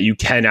 that you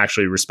can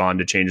actually respond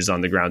to changes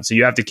on the ground. So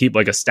you have to keep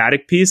like a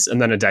static piece and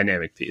then a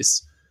dynamic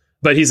piece.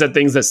 But he said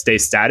things that stay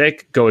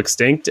static go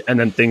extinct, and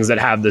then things that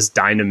have this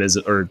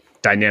dynamism or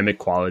dynamic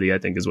quality, I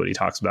think is what he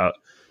talks about,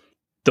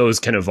 those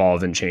can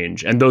evolve and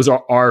change. And those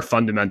are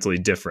fundamentally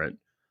different.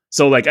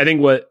 So like, I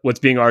think what's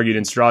being argued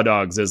in Straw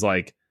Dogs is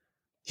like,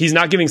 he's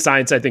not giving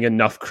science, I think,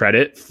 enough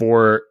credit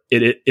for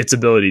its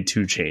ability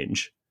to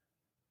change.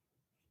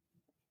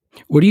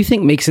 What do you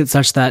think makes it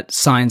such that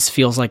science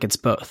feels like it's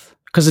both?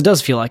 Because it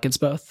does feel like it's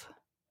both.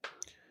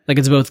 Like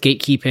it's both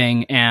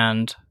gatekeeping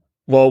and...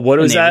 Well, what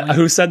was that?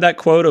 Who said that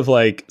quote of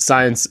like,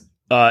 science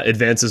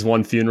advances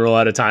one funeral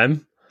at a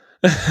time?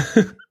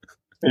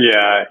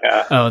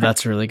 Yeah. Oh,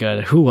 that's really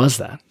good. Who was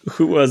that?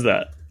 Who was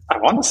that? I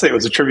want to say it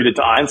was attributed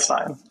to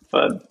Einstein,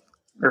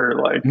 or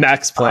like...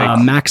 Max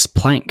Planck. Max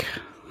Planck.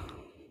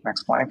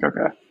 Max Planck,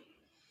 okay.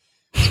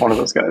 It's one of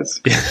those guys.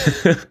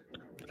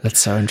 That's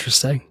so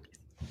interesting.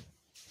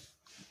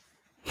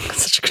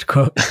 That's such a good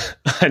quote.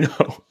 I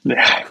know.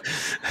 Yeah.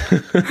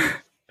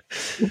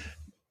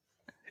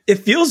 It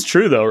feels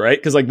true though, right?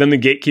 Because like then the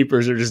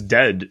gatekeepers are just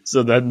dead.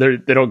 So then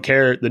they don't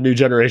care. The new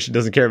generation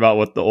doesn't care about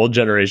what the old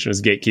generation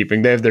is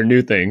gatekeeping. They have their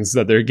new things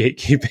that they're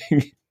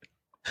gatekeeping.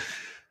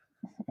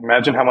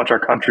 Imagine how much our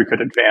country could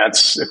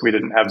advance if we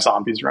didn't have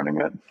zombies running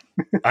it.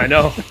 I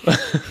know.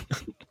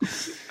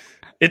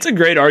 It's a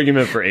great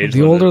argument for age.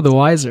 The older, the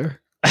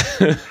wiser.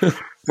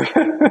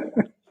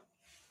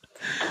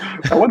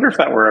 I wonder if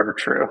that were ever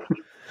true.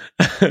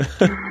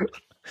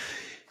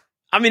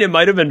 I mean, it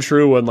might have been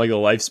true when like the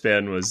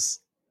lifespan was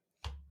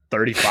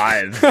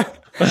 35.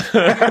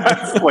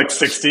 Like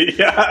 60.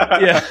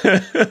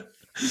 Yeah.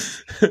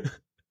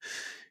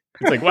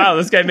 It's like, wow,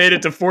 this guy made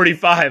it to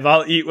 45.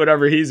 I'll eat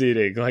whatever he's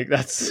eating. Like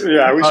that's,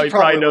 yeah, we should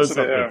probably know listen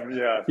something. to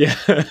him.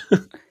 Yeah.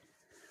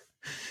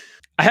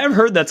 I have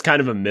heard that's kind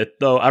of a myth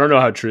though. I don't know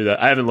how true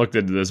that, I haven't looked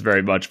into this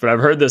very much, but I've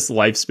heard this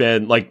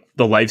lifespan, like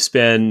the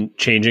lifespan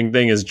changing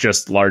thing is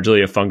just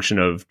largely a function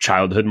of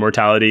childhood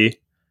mortality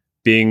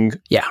being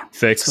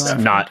fixed,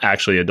 not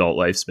actually adult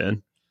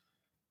lifespan.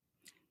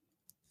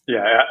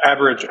 Yeah,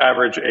 average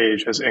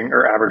age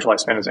or average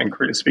lifespan has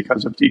increased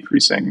because of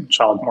decreasing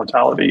child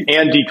mortality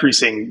and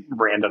decreasing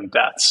random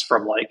deaths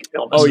from like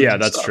illnesses. Oh yeah,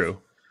 that's stuff.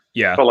 True.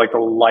 Yeah, but like the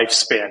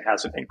lifespan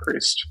hasn't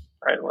increased,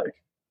 right? Like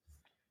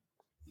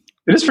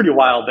it is pretty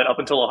wild that up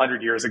until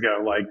 100 years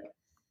ago, like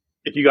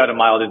if you got a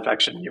mild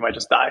infection, you might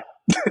just die.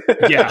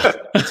 Yeah,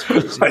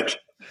 like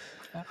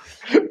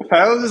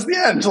that was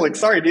the end. Like,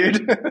 sorry,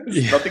 dude,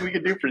 there's nothing we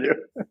can do for you.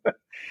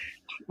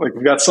 Like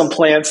we've got some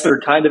plants that are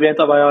kind of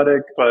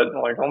antibiotic, but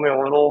like only a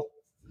little.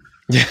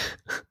 Yeah.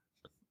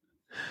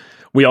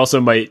 We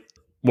also might.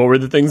 What were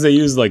the things they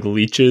used? Like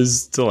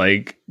leeches to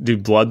like do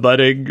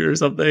bloodletting or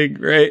something,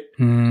 right?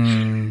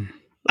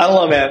 I don't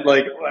know, man.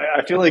 Like,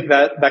 I feel like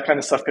that kind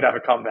of stuff could have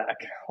a comeback.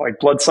 Like,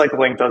 blood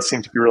cycling does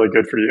seem to be really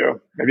good for you.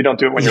 Maybe don't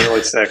do it when you're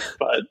really sick,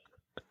 but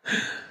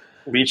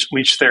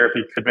leech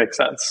therapy could make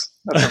sense.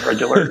 That's a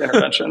regular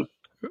intervention.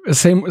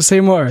 Say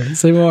more.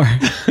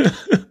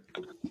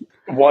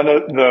 One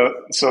of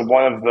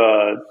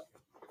the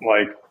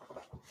like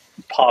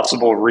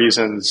possible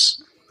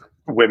reasons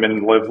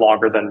women live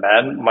longer than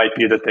men might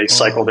be that they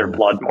cycle their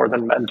blood more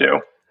than men do.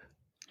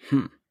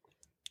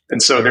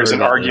 And so there's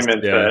an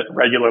argument that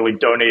regularly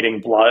donating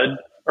blood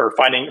or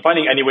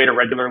finding any way to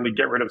regularly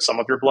get rid of some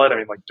of your blood, I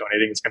mean, like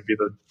donating is going to be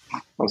the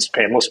most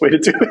painless way to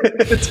do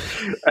it,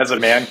 as a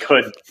man,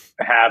 could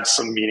have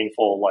some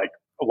meaningful like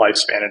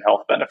lifespan and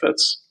health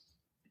benefits.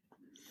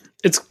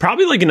 It's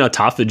probably like an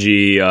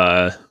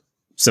autophagy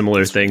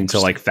similar thing to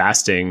like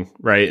fasting,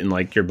 right? And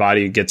like your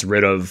body gets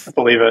rid of, I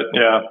believe it.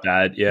 Yeah.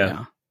 That.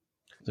 Yeah.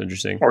 It's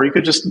interesting. Or you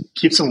could just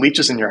keep some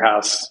leeches in your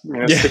house,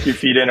 stick your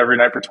feet in every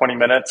night for 20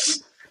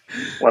 minutes,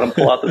 let them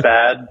pull out the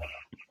bad.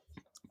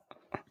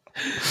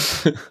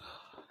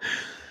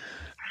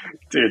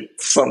 Dude,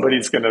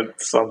 someone's gonna do it.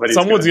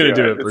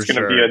 It's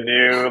gonna be a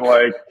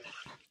new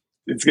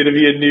it's gonna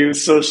be a new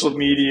social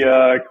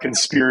media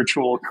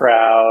conspiritual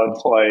crowd.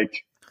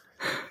 Like,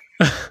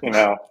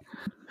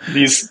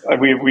 these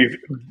we've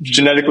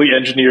genetically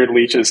engineered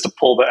leeches to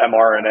pull the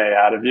mRNA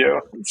out of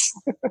you.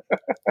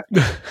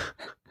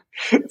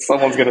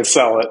 Someone's gonna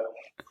sell it.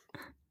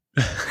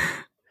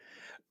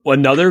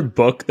 Another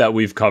book that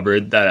we've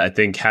covered that I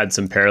think had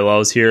some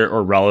parallels here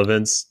or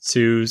relevance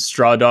to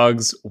Straw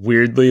Dogs,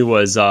 weirdly,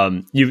 was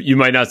you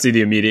might not see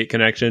the immediate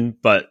connection,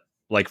 but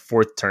like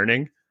Fourth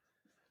Turning,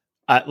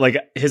 like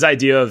his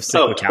idea of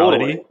cyclicality.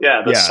 Totally.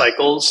 Yeah, the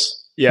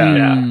cycles.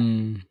 Yeah.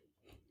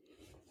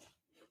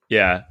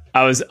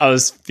 I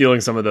was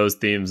feeling some of those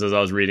themes as I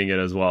was reading it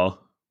as well.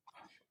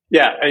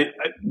 Yeah, I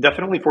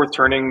definitely Fourth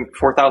Turning.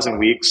 4,000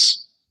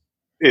 Weeks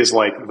is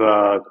like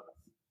the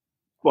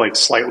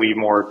slightly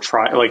more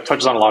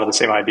touches on a lot of the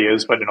same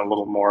ideas, but in a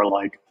little more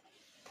like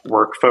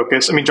work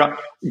focus. I mean, John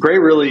Gray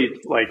really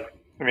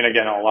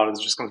again, a lot of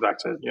this just comes back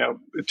to,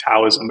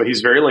 Taoism, but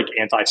he's very like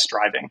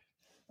anti-striving,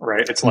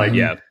 right? It's like,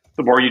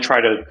 the more you try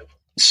to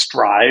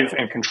strive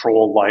and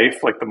control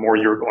life, like the more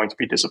you're going to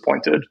be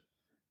disappointed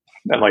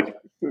and like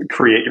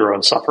create your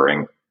own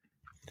suffering.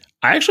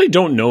 I actually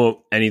don't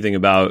know anything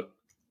about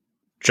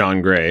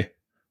John Gray,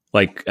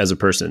 like as a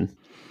person.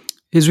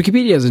 His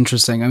Wikipedia is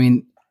interesting. I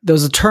mean, there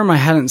was a term I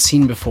hadn't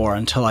seen before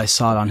until I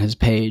saw it on his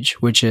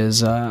page, which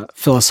is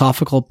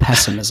philosophical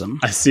pessimism.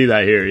 I see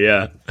that here,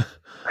 yeah.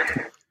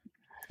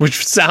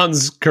 Which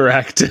sounds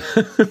correct,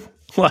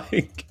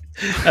 like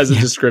as a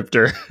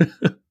descriptor.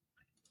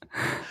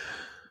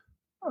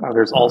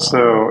 There's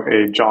also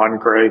a John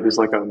Gray who's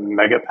like a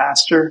mega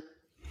pastor.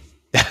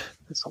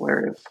 It's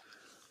hilarious.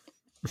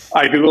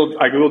 I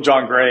googled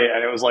John Gray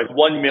and it was like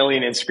 1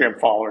 million Instagram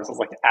followers. I was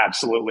like,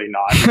 absolutely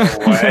not. No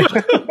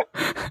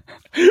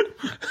way.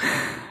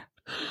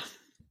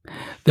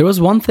 There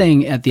was one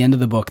thing at the end of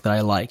the book that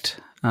I liked,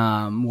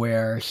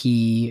 where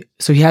he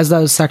has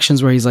those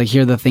sections where he's like,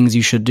 here are the things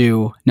you should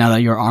do now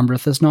that you're armed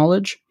with this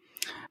knowledge.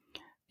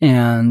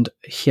 And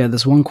he had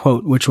this one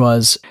quote, which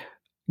was,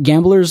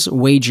 gamblers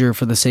wager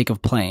for the sake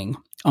of playing.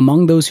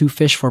 Among those who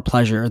fish for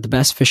pleasure, the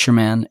best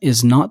fisherman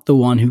is not the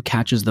one who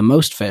catches the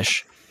most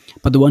fish,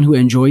 but the one who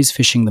enjoys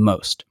fishing the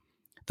most.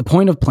 The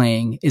point of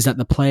playing is that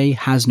the play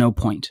has no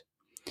point.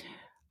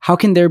 How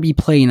can there be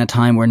play in a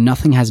time where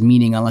nothing has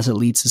meaning unless it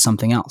leads to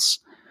something else?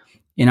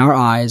 In our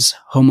eyes,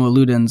 Homo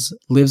ludens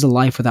lives a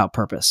life without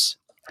purpose.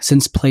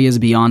 Since play is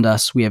beyond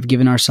us, we have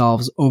given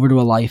ourselves over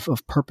to a life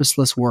of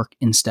purposeless work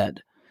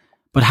instead.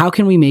 But how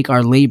can we make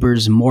our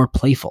labors more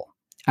playful?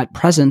 At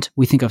present,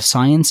 we think of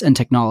science and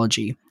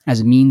technology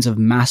as means of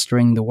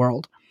mastering the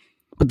world.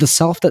 But the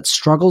self that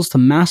struggles to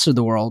master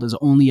the world is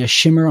only a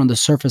shimmer on the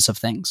surface of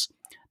things.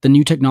 The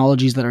new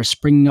technologies that are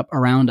springing up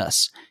around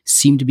us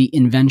seem to be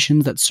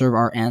inventions that serve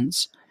our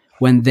ends,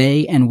 when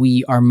they and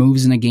we are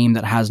moves in a game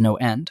that has no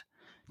end.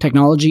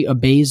 Technology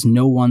obeys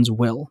no one's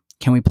will.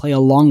 Can we play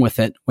along with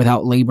it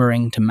without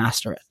laboring to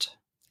master it?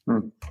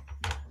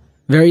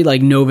 Very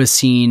like Nova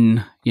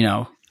scene,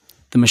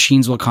 the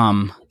machines will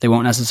come. They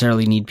won't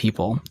necessarily need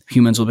people.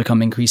 Humans will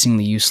become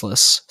increasingly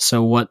useless.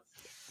 So what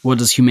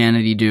does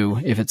humanity do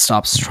if it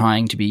stops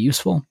trying to be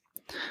useful?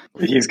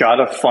 He's got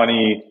a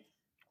funny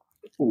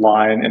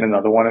line in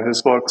another one of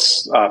his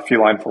books,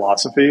 Feline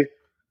Philosophy,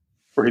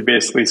 where he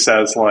basically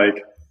says,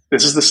 like,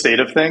 this is the state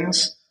of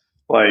things.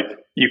 Like,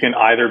 you can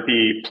either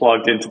be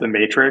plugged into the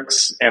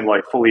matrix and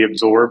like fully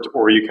absorbed,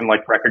 or you can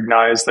like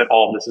recognize that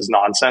all of this is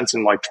nonsense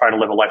and like try to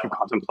live a life of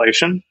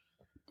contemplation.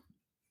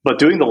 But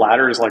doing the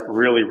latter is like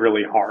really,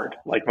 really hard.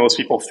 Like most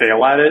people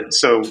fail at it.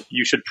 So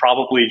you should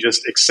probably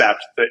just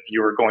accept that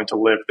you're going to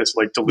live this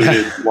like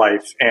diluted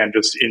life and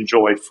just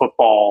enjoy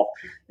football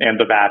and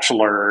The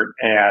Bachelor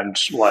and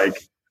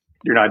like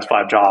your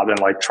 9-to-5 job and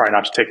like try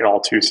not to take it all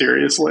too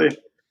seriously.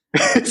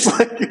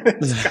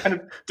 It's kind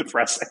of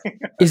depressing.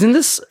 Isn't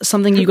this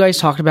something you guys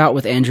talked about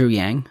with Andrew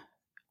Yang,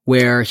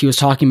 where he was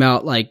talking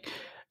about like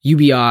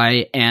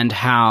UBI and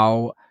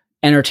how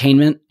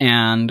entertainment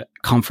and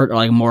comfort are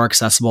like more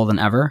accessible than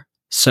ever.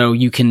 So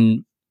you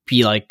can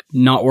be like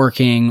not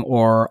working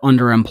or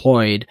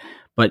underemployed,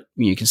 but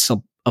you can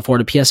still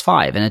afford a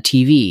PS5 and a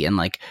TV and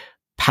like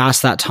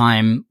pass that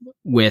time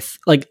with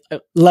like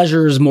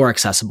leisure is more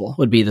accessible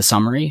would be the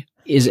summary.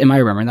 Am I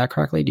remembering that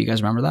correctly? Do you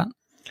guys remember that?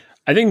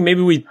 I think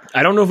maybe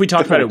I don't know if we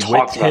talked about it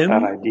with him.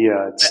 That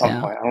idea at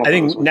some point. I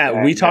think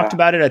Nat, we talked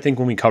about it, I think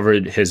when we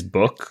covered his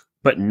book,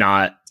 but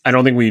I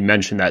don't think we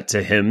mentioned that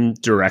to him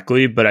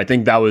directly, but I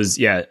think that was,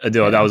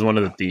 Adil, that was one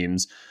of the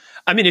themes.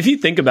 I mean, if you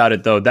think about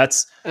it though,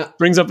 that's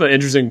brings up an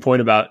interesting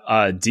point about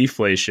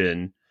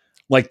deflation.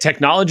 Like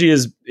technology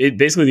is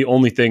basically the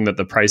only thing that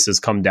the price has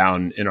come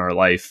down in our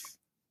life.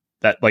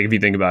 That, like, if you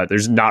think about it,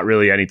 there's not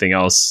really anything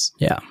else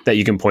that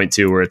you can point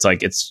to where it's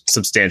like it's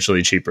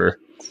substantially cheaper.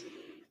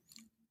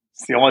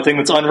 It's the only thing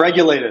that's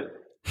unregulated.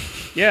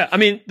 Yeah, I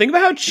mean, think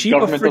about how cheap a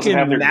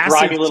freaking massive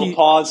grimy little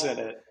paws in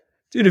it.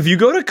 Dude, if you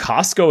go to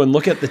Costco and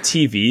look at the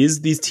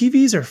TVs, these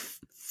TVs are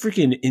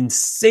freaking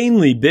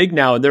insanely big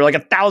now, and they're like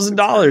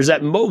 $1,000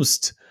 at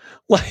most.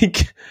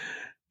 Like,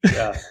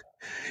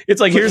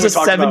 it's like here's a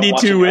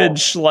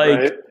 72-inch like.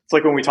 Right? It's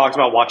like when we talked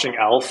about watching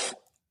Elf.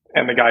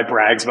 And the guy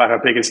brags about how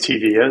big his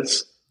TV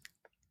is.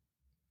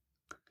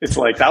 It's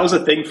like, that was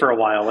a thing for a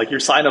while. Like your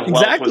sign of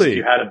wealth was if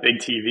you had a big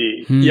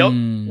TV.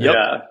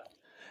 Yep.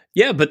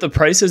 Yeah, but the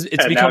price is,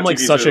 it's become like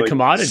such a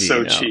commodity.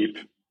 So cheap.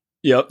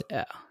 Yep.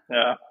 Yeah.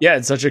 Yeah,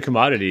 it's such a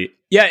commodity.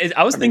 Yeah,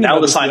 I was thinking now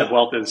about the sign of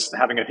wealth is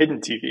having a hidden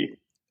TV.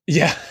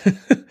 Yeah.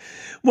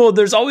 Well,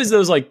 there's always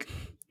those like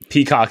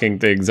peacocking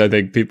things I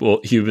think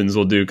humans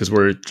will do because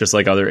we're just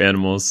like other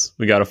animals.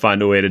 We got to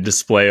find a way to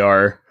display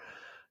our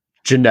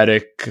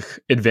genetic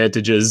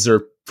advantages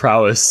or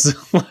prowess.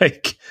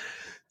 Like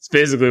it's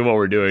basically what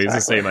we're doing. Exactly.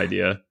 It's the same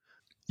idea.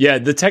 Yeah,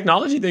 the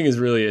technology thing is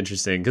really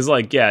interesting because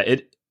like,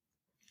 I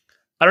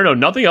don't know,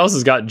 nothing else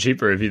has gotten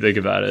cheaper if you think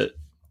about it.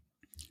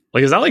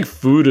 Like it's not like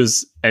food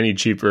is any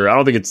cheaper.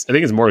 I think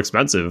it's more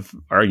expensive,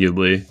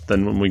 arguably,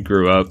 than when we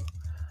grew up.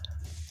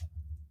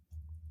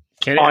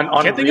 Can't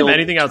think of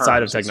anything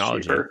outside of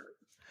technology.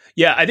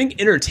 Yeah, I think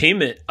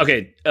entertainment.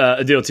 Okay,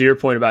 Adil, to your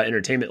point about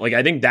entertainment, like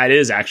I think that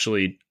is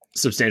actually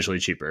substantially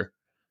cheaper.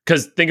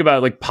 Because think about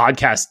it, like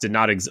podcasts did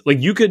not exist. Like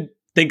you could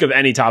think of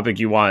any topic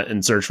you want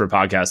and search for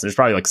podcasts. And there's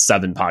probably like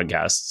 7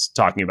 podcasts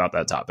talking about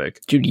that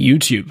topic. Dude,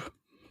 YouTube.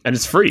 And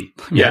it's free.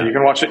 Yeah, you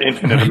can watch an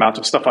infinite amount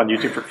of stuff on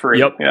YouTube for free.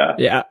 Yep.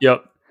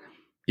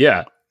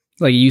 Yeah.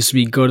 Like it used to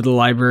be go to the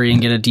library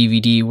and get a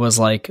DVD was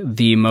like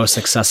the most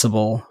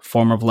accessible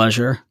form of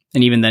leisure.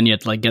 And even then you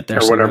had to like get there.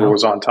 Or whatever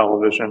was on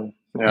television.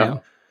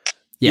 One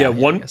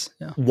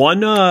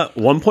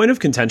point of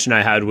contention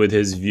I had with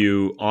his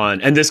view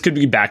on, and this could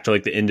be back to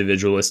like the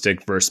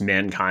individualistic versus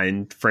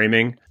mankind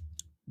framing.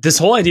 This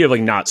whole idea of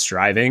like not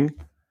striving,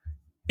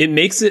 it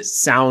makes it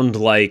sound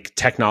like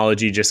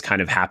technology just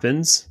kind of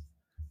happens,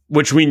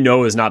 which we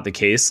know is not the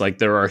case. Like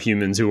there are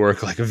humans who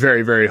work like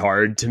very, very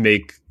hard to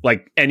make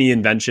like any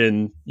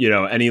invention,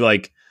 any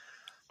like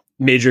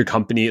major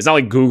company. It's not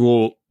like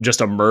Google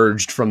just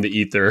emerged from the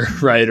ether,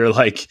 right? Or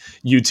like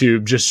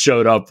YouTube just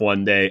showed up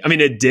one day. I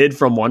mean, it did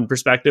from one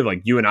perspective.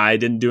 Like you and I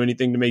didn't do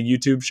anything to make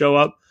YouTube show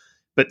up,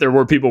 but there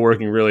were people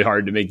working really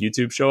hard to make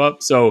YouTube show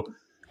up. So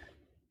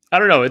I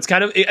don't know. It's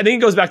kind of, I think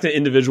it goes back to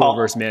individual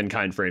versus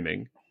mankind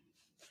framing.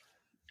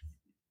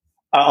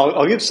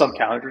 I'll give some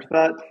counter to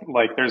that.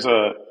 Like there's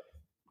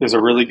a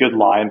really good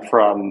line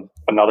from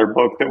another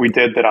book that we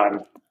did that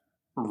I'm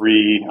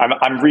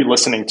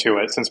re-listening to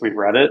it since we've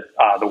read it,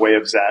 The Way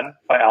of Zen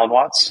by Alan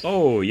Watts.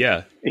 Oh,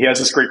 yeah. He has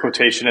this great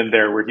quotation in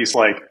there where he's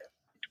like,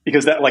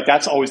 because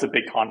that's always the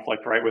big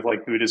conflict, right? With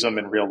like Buddhism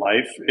in real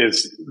life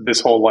is this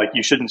whole, like,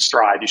 you shouldn't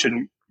strive, you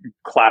shouldn't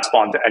clasp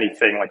onto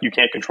anything, like you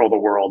can't control the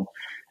world.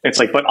 It's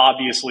like, but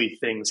obviously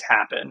things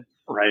happen,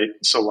 right?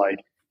 So like,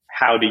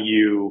 how do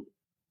you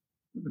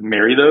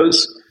marry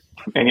those?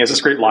 And he has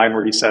this great line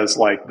where he says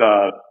like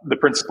the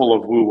principle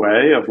of Wu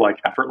Wei of like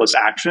effortless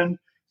action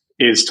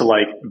is to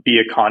like be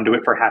a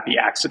conduit for happy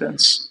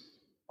accidents,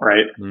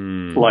 right?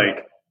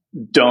 Like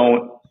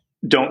don't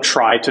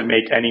try to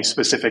make any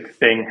specific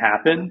thing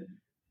happen,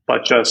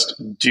 but just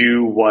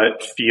do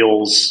what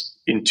feels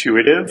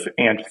intuitive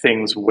and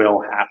things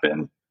will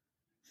happen.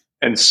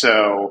 And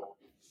so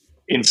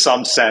in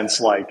some sense,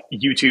 like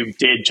YouTube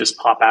did just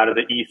pop out of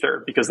the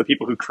ether because the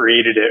people who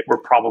created it were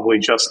probably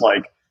just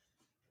like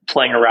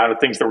playing around with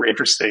things that were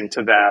interesting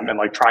to them and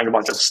like trying a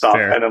bunch of stuff.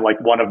 Fair. And then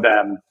like one of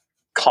them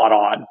caught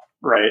on,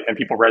 right? And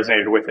people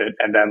resonated with it.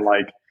 And then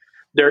like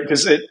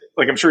because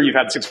I'm sure you've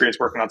had this experience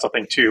working on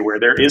something too, where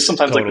there is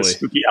sometimes like the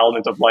spooky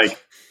element of like,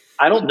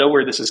 I don't know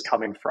where this is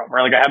coming from,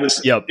 right? Like I have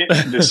this,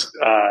 this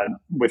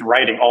with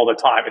writing all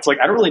the time. It's like,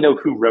 I don't really know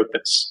who wrote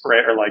this,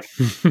 right? Or like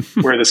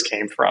where this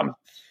came from.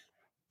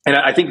 And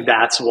I think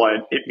that's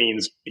what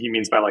he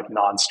means by like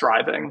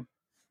non-striving.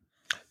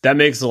 That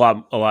makes a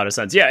lot of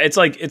sense. Yeah,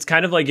 it's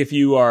kind of like if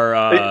you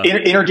are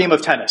inner game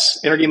of tennis.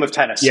 Inner game of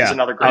tennis is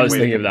another great way. I was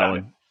thinking of that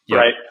one. Yep.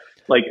 Right?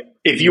 Like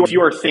if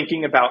you are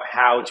thinking about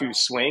how to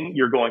swing,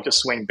 you're going to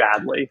swing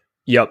badly.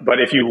 Yep. But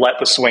if you let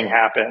the swing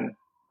happen,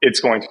 it's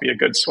going to be a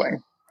good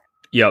swing.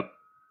 Yep.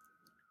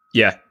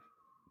 Yeah.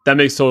 That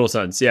makes total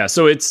sense. Yeah.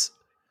 So it's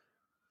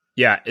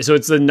the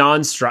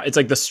it's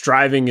like the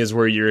striving is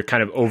where you're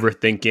kind of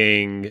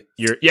overthinking.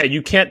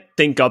 You can't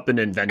think up an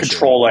invention.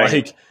 Controlling.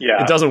 Like,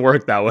 it doesn't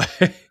work that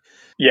way.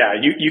 Yeah.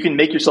 You can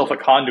make yourself a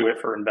conduit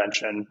for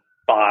invention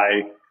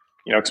by,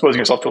 exposing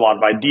yourself to a lot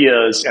of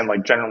ideas and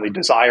like generally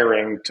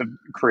desiring to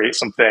create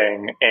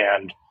something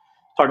and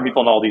talking to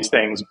people and all these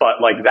things.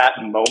 But like that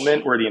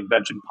moment where the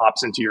invention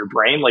pops into your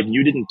brain, like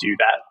you didn't do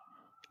that.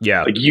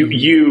 Yeah. Like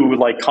you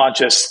like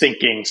conscious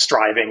thinking,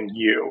 striving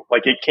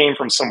like it came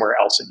from somewhere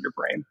else in your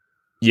brain.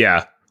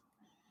 Yeah.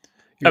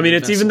 I mean,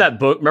 it's even that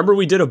book. Remember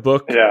we did a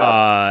book,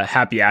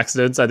 Happy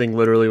Accidents, I think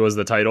literally was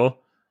the title.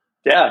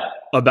 Yeah.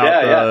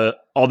 About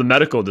all the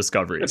medical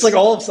discoveries. It's like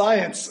all of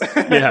science.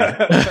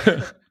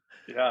 Yeah.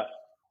 Yeah.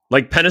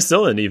 Like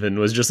penicillin even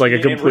was just like a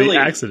complete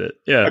accident.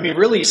 Yeah. I mean,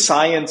 really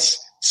science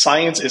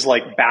is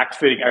like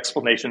backfitting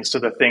explanations to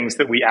the things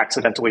that we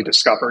accidentally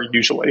discover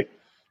usually.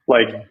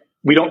 Like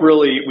we don't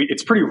really,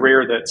 it's pretty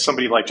rare that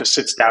somebody like just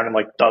sits down and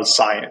like does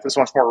science. It's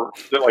much more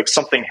that like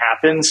something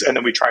happens and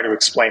then we try to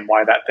explain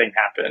why that thing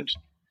happened.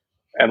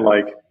 And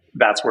like,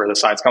 that's where the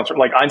science comes from.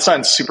 Like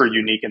Einstein's super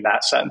unique in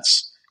that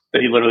sense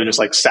that he literally just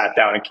like sat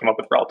down and came up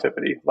with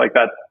relativity. Like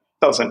that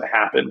doesn't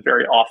happen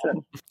very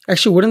often.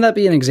 Actually, wouldn't that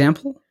be an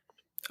example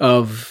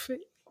of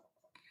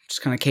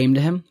just kind of came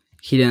to him?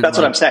 He didn't. That's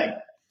what I'm saying.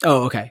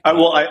 Oh, okay.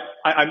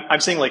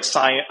 I'm saying like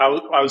science. I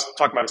was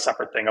talking about a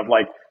separate thing of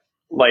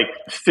like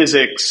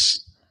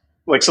physics.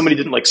 Like somebody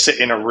didn't like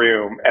sit in a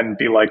room and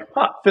be like,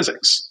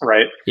 physics,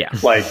 right? Yeah.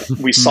 Like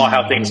we saw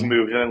how things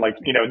moved, and then like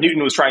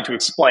Newton was trying to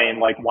explain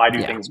like why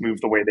do things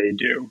move the way they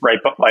do, right?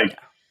 But like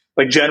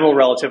general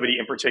relativity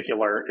in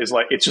particular is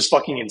like it's just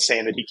fucking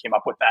insane that he came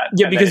up with that.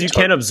 Yeah, because you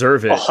can't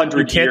observe it.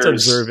 100 years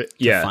observe it.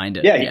 Yeah, find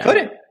it. Yeah, he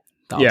couldn't.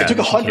 Yeah, it took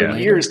 100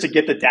 years to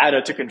get the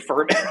data to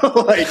confirm it.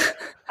 Like,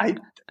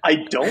 I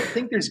don't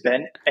think there's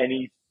been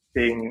any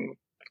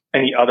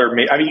other.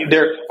 I mean,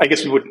 I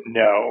guess we wouldn't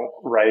know,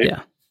 right?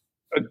 Yeah.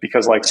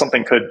 Because like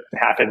something could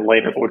happen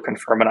later that would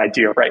confirm an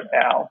idea right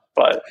now.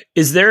 But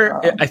is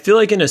there? I feel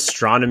like in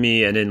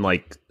astronomy and in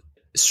like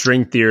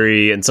string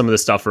theory and some of the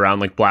stuff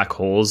around like black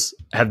holes,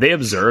 have they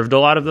observed a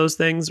lot of those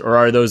things, or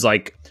are those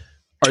like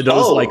things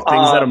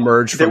that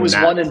emerge from? There was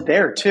one in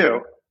there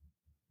too.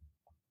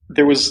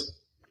 There was.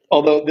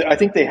 Although I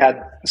think they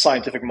had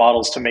scientific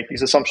models to make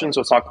these assumptions,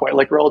 so it's not quite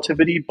like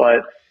relativity,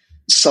 but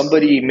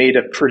somebody made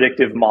a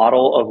predictive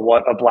model of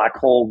what a black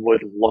hole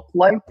would look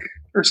like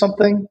or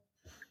something,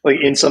 like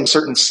in some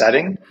certain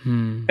setting.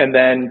 And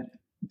then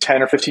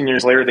 10 or 15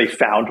 years later, they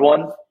found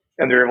one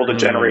and they were able to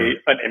generate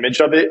an image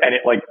of it, and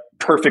it like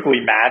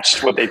perfectly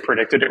matched what they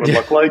predicted it would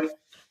look like.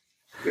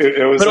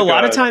 It was. But like a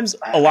lot of times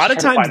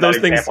those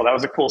things. That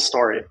was a cool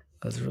story.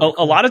 Really cool.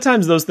 A lot of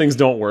times those things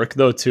don't work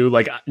though too.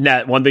 Like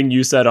Nat, one thing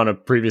you said on a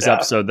previous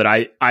episode that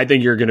I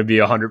think you're going to be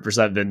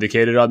 100%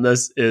 vindicated on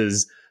this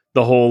is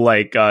the whole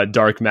like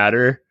dark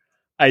matter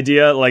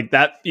idea. Like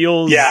that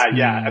feels that's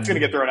going to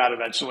get thrown out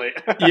eventually.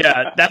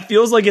 Yeah, that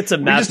feels like it's a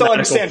mathematical just don't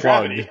understand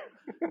plug. Gravity.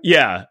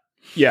 Yeah.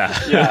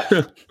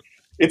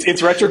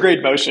 It's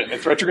retrograde motion.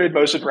 It's retrograde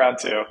motion round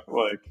 2.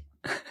 Like,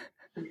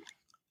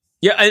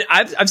 yeah,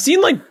 I've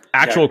seen like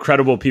actual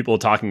credible people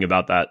talking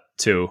about that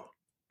too.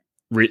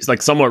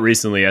 Like somewhat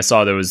recently, I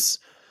saw there was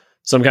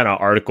some kind of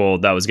article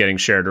that was getting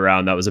shared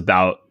around that was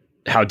about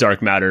how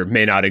dark matter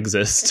may not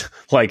exist,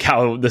 like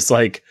how this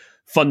like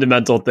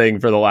fundamental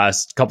thing for the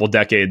last couple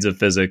decades of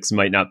physics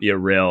might not be a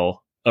real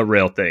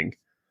thing.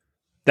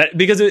 That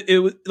because it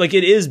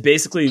is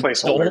basically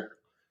placeholder.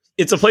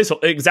 It's a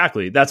placeholder.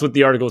 Exactly. That's what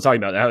the article was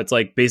talking about. How it's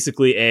like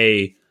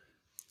basically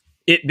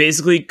it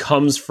basically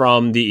comes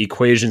from the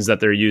equations that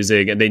they're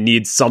using, and they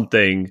need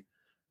something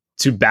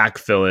to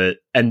backfill it,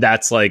 and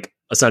that's like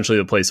essentially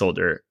the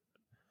placeholder.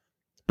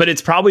 But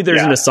it's probably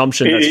there's an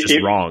assumption that's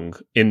just wrong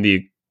in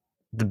the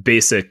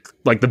basic,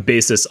 like the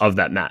basis of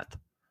that math.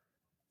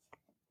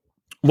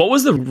 What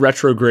was the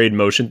retrograde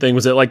motion thing?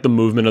 Was it like the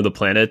movement of the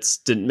planets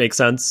didn't make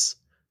sense?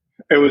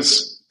 It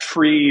was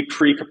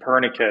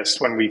pre-Copernicus,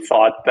 when we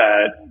thought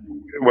that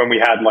when we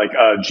had like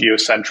a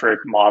geocentric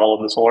model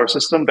of the solar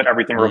system, that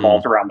everything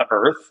revolved around the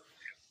Earth.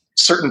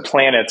 Certain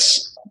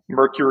planets,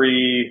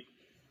 Mercury's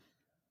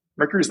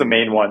the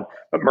main one,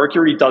 but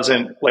Mercury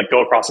doesn't like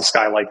go across the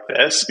sky like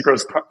this. It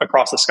goes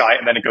across the sky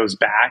and then it goes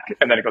back,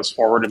 and then it goes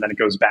forward, and then it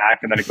goes back,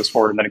 and then it goes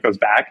forward, and then it goes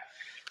back.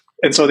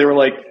 And so they were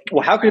like,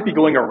 well, how could it be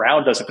going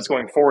around us if it's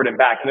going forward and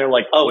back? And they're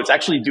like, oh, it's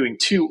actually doing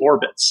 2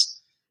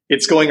 orbits.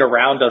 It's going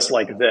around us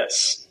like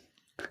this.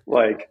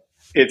 Like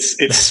it's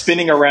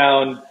spinning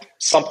around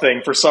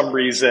something for some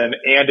reason,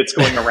 and it's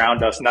going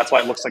around us, and that's why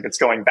it looks like it's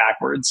going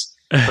backwards,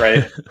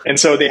 right? And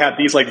so they have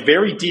these like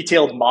very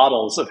detailed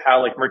models of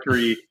how like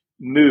Mercury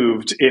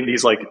moved in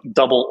these like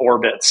double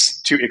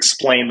orbits to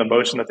explain the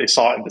motion that they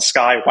saw in the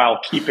sky while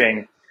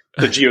keeping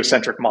the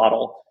geocentric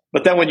model.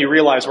 But then when you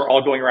realize we're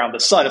all going around the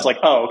sun, it's like,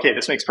 oh, okay,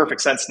 this makes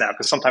perfect sense now,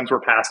 because sometimes we're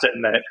past it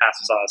and then it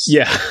passes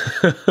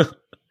us.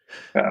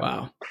 Yeah.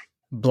 Wow.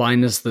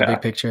 Blindness to the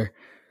big picture.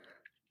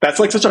 That's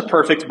like such a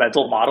perfect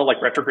mental model,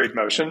 like retrograde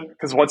motion,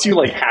 because once you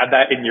like have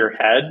that in your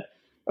head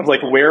of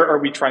like, where are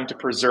we trying to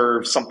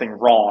preserve something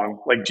wrong,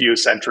 like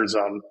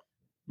geocentrism,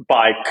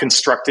 by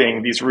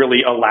constructing these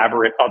really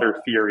elaborate other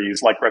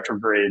theories like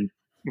retrograde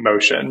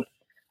motion,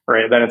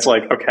 right? Then it's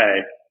like,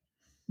 okay,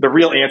 the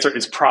real answer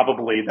is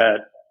probably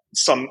that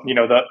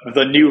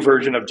the new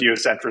version of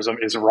geocentrism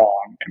is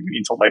wrong, and we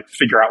need to like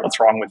figure out what's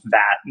wrong with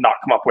that, not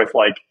come up with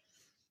like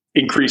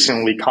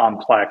increasingly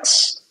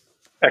complex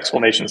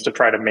explanations to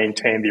try to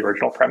maintain the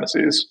original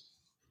premises.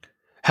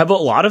 Have a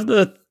lot of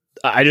the,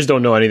 I just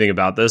don't know anything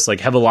about this, like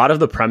have a lot of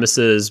the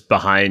premises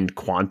behind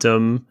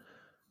quantum,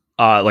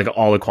 like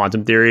all the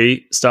quantum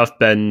theory stuff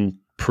been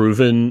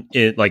proven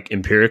like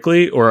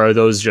empirically, or are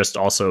those just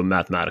also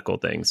mathematical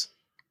things?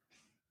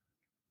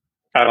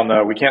 I don't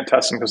know. We can't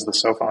test them because of the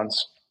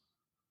Sophons.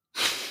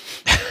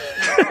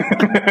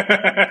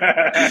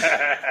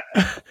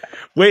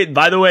 Wait,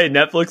 by the way,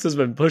 Netflix has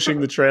been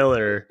pushing the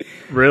trailer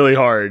really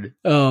hard.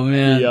 Oh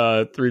man,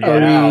 the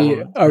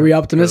 3D. Are we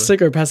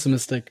optimistic or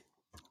pessimistic?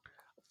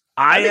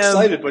 I'm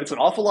excited, but it's an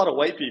awful lot of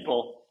white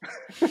people.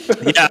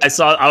 Yeah, I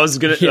saw. I was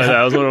gonna. Yeah.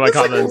 That was one of my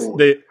comments.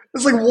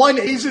 There's like one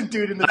Asian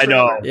dude in the trailer. I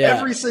know. Yeah.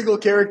 Every single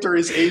character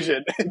is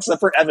Asian except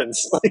for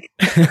Evans. Like,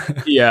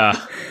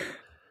 yeah,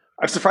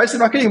 I'm surprised they're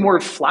not getting more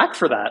flack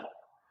for that.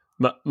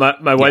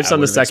 My wife's I on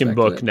the would've second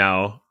book expected it.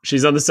 now.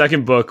 She's on the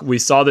second book. We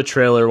saw the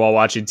trailer while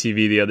watching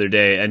TV the other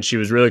day, and she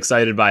was really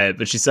excited by it.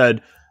 But she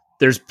said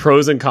there's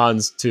pros and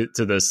cons to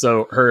this.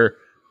 So her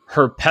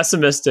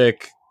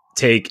pessimistic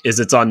take is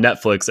it's on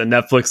Netflix, and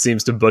Netflix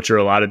seems to butcher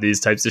a lot of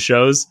these types of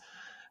shows.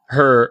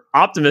 Her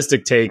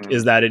optimistic take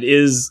is that it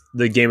is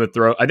the Game of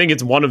Thrones. I think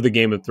it's one of the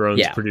Game of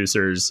Thrones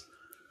producers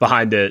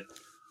behind it.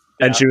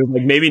 And she was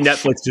like, maybe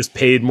Netflix just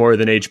paid more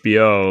than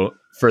HBO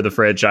for the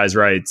franchise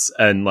rights,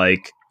 and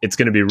like it's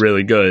going to be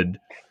really good.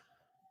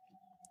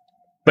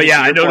 But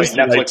yeah, I noticed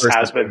Netflix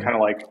has been kind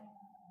of like.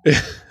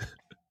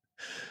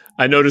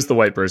 I noticed the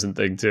white person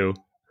thing too.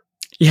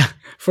 Yeah,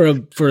 for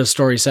a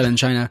story set in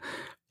China.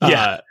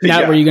 Yeah.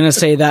 Matt, were you going to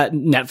say that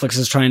Netflix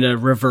is trying to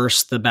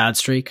reverse the bad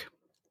streak?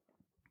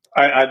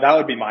 That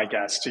would be my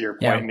guess to your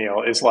point,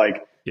 Neil, is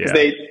like,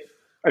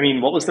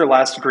 what was their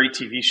last great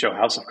TV show,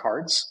 House of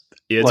Cards?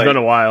 Yeah, it's been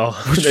a while.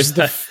 Which is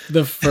the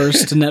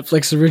first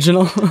Netflix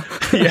original.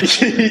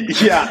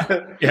 Yeah,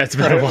 it's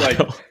been a while.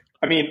 Like,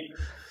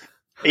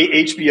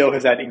 HBO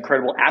has had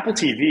incredible. Apple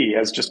TV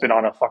has just been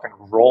on a fucking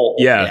roll.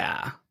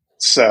 Yeah.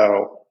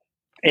 So,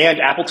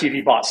 and Apple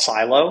TV bought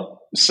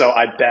Silo. So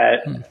I bet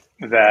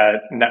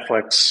that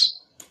Netflix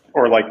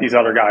or like these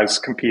other guys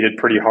competed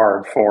pretty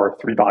hard for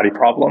Three Body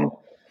Problem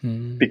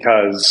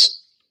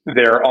because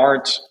there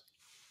aren't,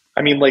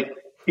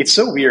 it's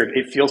so weird.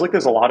 It feels like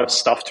there's a lot of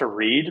stuff to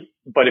read,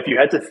 but if you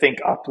had to think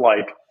up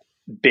like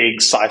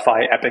big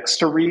sci-fi epics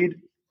to read,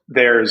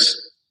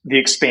 there's The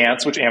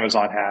Expanse, which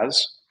Amazon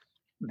has.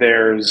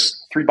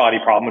 There's Three Body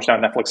Problem, which now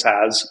Netflix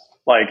has.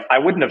 Like, I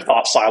wouldn't have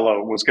thought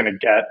Silo was going to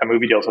get a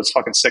movie deal, so it's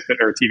fucking sick that,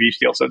 or a TV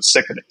deal, so it's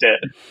sick that it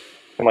did.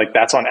 And like,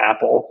 that's on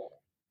Apple.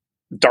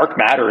 Dark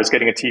Matter is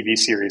getting a TV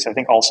series, I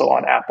think, also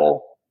on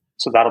Apple.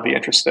 So that'll be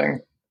interesting.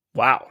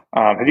 Wow.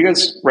 Have you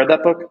guys read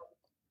that book?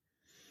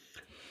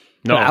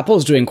 No. Well,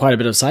 Apple's doing quite a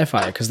bit of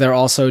sci-fi because they're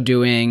also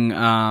doing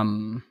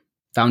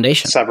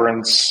Foundation.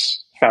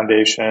 Severance,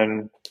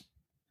 Foundation.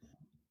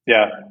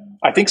 Yeah.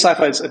 I think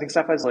sci-fi's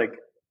like...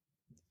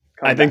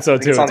 I think so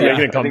too. It's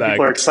making a comeback.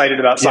 People are excited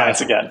about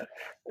science again.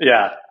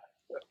 Yeah.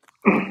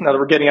 Now that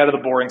we're getting out of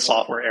the boring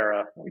software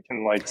era, we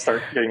can like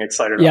start getting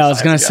excited about I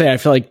was going to again. say, I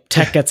feel like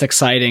tech gets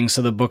exciting,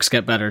 so the books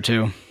get better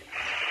too.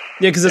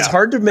 Yeah, because it's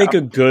hard to make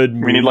a good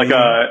movie. We need like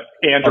a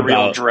and a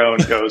real drone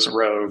goes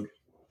rogue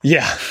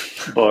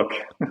book.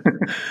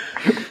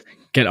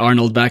 Get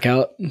Arnold back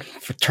out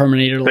for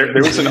Terminator. There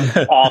was an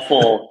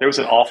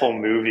awful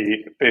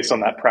movie based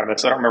on that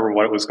premise. I don't remember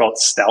what it was called.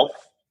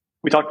 Stealth.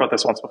 We talked about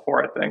this once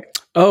before, I think.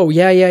 Oh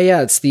yeah.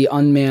 It's the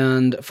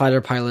unmanned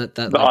fighter pilot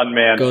that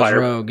unmanned goes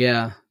fighter rogue.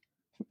 Yeah,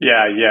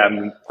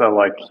 and the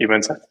like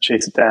humans have to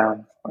chase it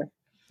down. Like,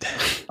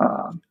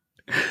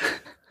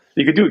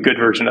 you could do a good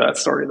version of that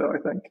story, though. I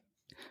think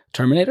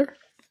Terminator.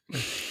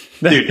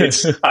 Dude,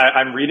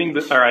 I'm reading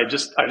this, or I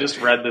just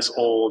read this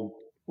old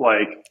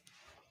like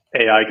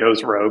AI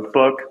goes rogue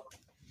book,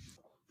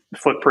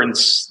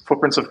 Footprints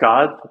of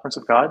God.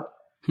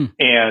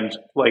 And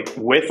like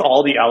with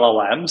all the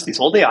LLMs, these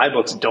old AI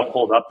books don't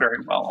hold up very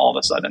well all of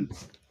a sudden.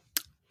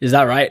 Is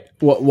that right?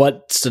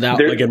 What stood out?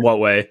 Like in what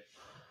way?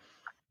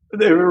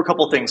 There were a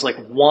couple of things. Like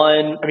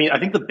one, I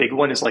think the big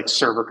one is like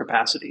server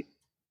capacity.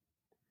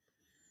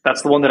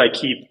 That's the one that I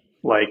keep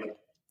like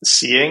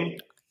seeing,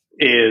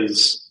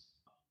 is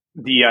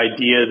the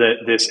idea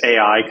that this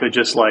AI could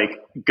just like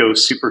go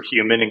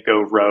superhuman and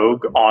go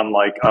rogue on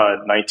like a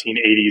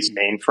 1980s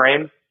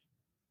mainframe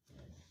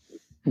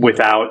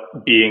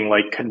without being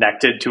like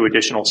connected to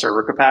additional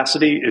server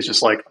capacity is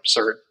just like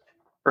absurd,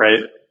 right?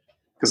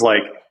 Because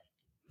like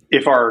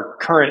if our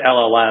current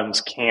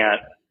LLMs can't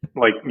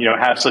like,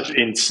 have such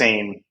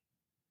insane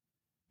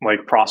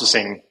like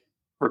processing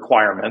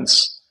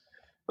requirements,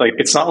 Like,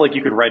 it's not like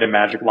you could write a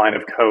magic line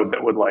of code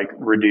that would like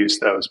reduce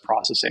those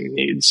processing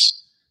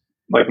needs.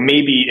 Like,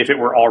 maybe if it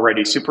were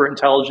already super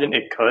intelligent,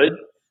 it could,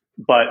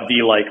 but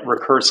the like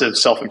recursive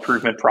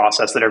self-improvement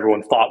process that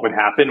everyone thought would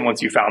happen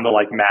once you found the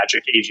like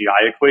magic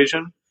AGI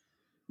equation,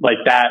 like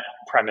that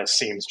premise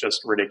seems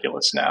just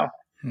ridiculous now,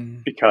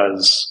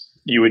 because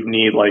you would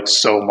need like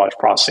so much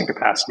processing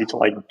capacity to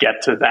like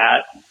get to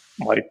that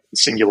like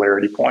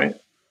singularity point.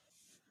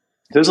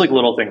 There's like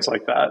little things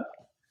like that.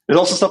 There's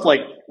also stuff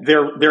like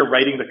they're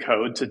writing the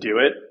code to do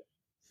it.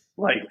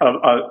 Like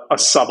a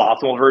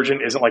suboptimal version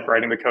isn't like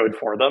writing the code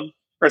for them.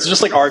 Or it's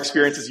just like our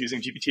experience is using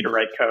GPT to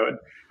write code.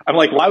 I'm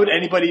like, why would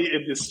anybody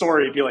in this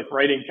story be like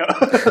writing code?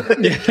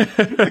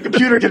 The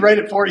computer can write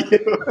it for you.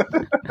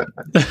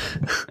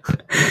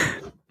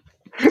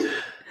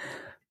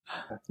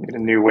 Need a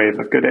new wave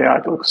of good AI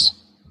books.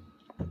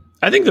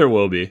 I think there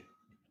will be.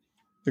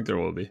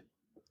 Oh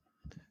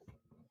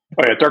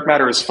yeah, Dark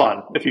Matter is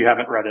fun. If you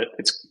haven't read it,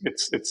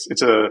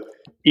 it's a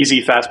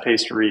easy, fast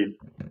paced read.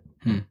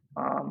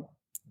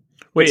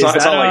 Wait, it's is not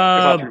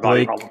that like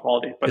Blake? problem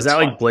quality, but Is that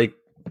fun. like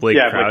Blake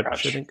Yeah, Crouch? Blake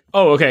Crouch. I think.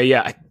 Oh, okay,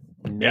 yeah.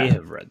 I may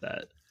have read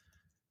that.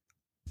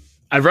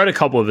 I've read a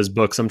couple of his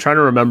books. I'm trying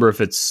to remember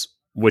if it's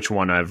which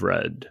one I've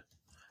read.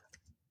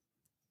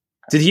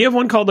 Did he have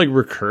one called like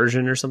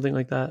Recursion or something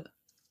like that?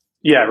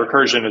 Yeah,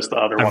 Recursion is the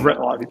other one that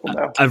a lot of people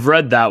know. I've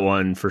read that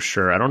one for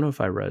sure. I don't know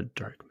if I read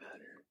Dark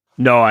Matter.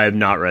 No, I have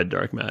not read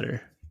Dark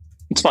Matter.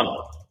 It's fun.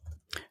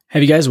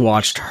 Have you guys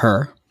watched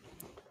Her?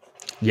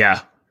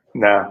 Yeah.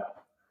 No.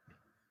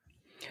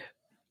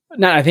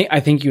 No, I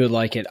think you would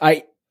like it.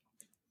 I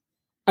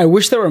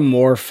wish there were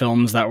more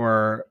films that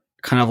were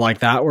kind of like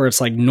that, where it's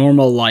like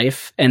normal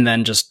life and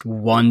then just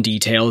one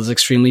detail is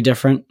extremely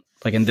different.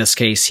 Like in this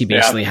case, he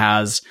basically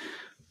has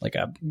like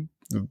a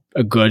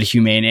good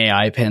humane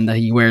AI pin that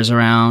he wears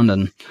around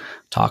and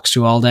talks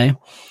to all day.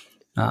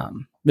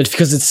 But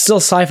because it's still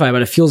sci-fi,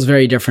 but it feels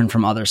very different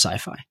from other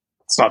sci-fi.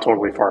 It's not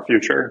totally far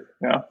future.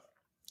 Yeah.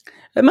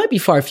 It might be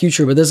far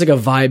future, but there's like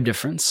a vibe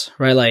difference,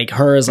 right? Like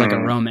Her is like a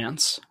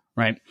romance,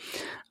 right?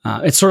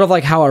 It's sort of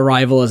like how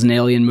Arrival is an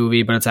alien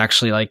movie, but it's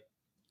actually like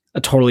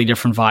a totally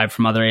different vibe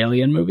from other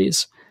alien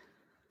movies.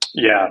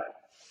 Yeah.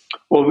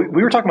 Well,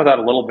 we were talking about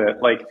that a little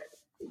bit. Like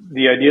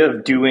the idea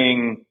of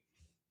doing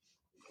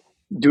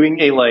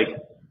a like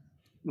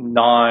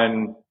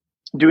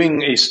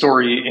doing a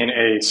story in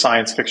a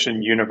science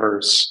fiction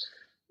universe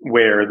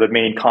where the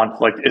main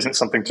conflict isn't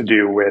something to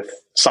do with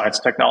science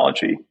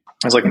technology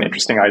is like an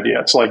interesting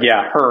idea. So like,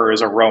 yeah, Her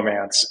is a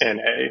romance in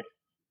a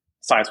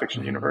science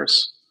fiction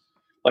universe.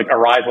 Like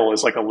Arrival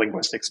is like a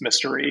linguistics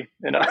mystery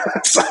in a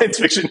science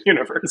fiction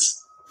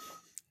universe.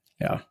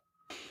 Yeah.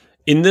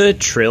 In the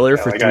trailer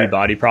for Three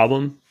Body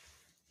Problem,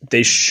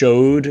 they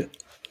showed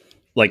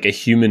like a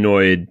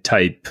humanoid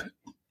type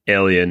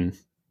alien,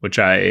 which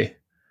I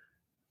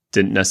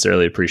didn't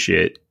necessarily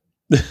appreciate.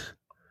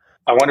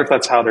 I wonder if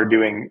that's how they're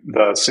doing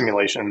the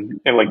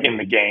simulation in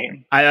the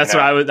game.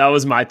 That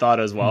was my thought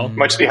as well.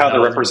 Might just be how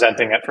they're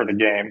representing it for the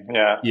game.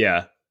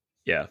 Yeah.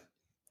 Yeah.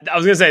 I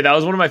was going to say, that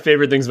was one of my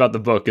favorite things about the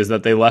book, is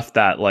that they left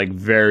that like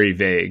very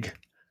vague.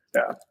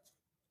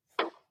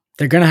 Yeah.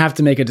 They're going to have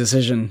to make a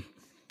decision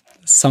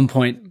at some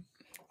point.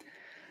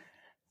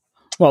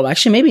 Well,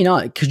 actually, maybe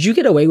not. Could you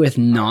get away with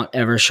not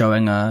ever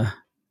showing a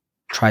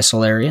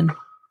Trisolarian?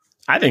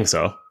 I think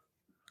so.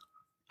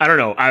 I don't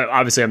know.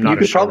 Obviously, I'm not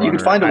a showrunner. You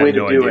could find a way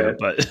to do it,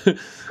 but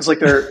because like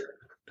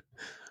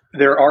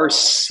there are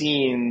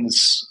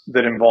scenes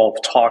that involve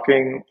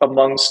talking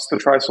amongst the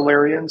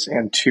Trisolarians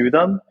and to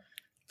them,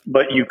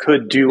 but you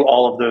could do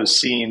all of those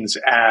scenes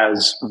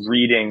as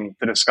reading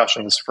the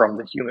discussions from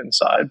the human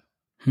side.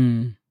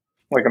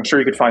 Like, I'm sure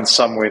you could find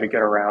some way to get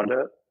around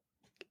it.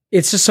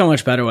 It's just so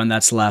much better when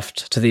that's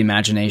left to the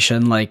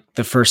imagination, like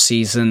the first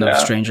season of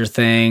Stranger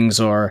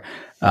Things or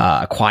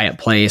A Quiet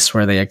Place,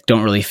 where they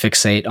don't really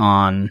fixate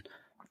on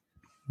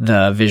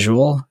the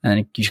visual,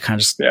 and you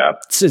kind of just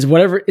it's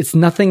whatever. It's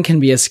nothing can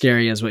be as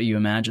scary as what you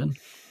imagine.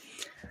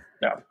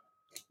 Yeah,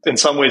 in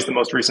some ways, the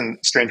most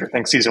recent Stranger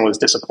Things season was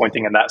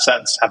disappointing in that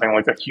sense, having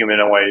like a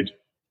humanoid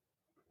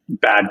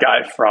bad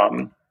guy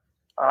from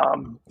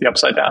the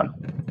Upside Down.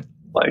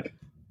 Like,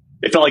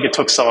 it felt like it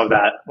took some of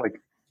that like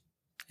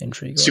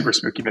intrigue, super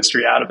spooky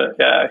mystery out of it.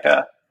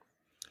 Yeah.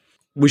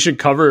 We should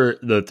cover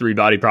the Three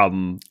Body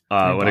Problem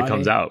when it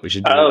comes out. We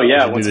should. Do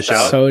the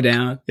show. So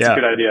down. It's a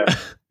good idea.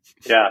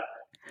 Yeah.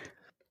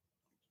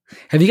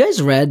 Have you guys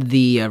read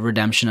the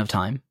Redemption of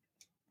Time?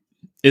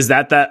 Is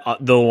that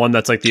the one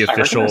that's like the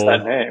official? I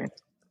recognize that name.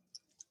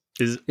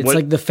 It's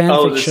like the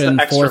fan fiction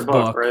fourth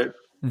book, right?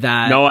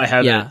 That no, I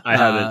haven't. Yeah, I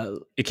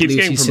haven't. It keeps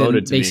getting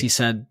promoted to me. Basically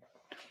said,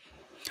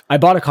 I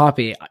bought a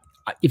copy.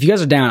 If you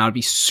guys are down, I'd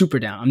be super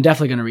down. I'm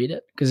definitely going to read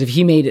it, because if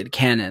he made it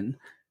canon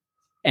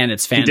and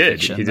it's fan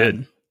fiction,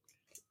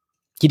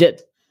 he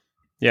did.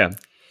 Yeah,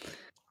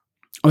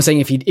 I'm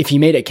saying if he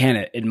made it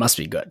canon, it must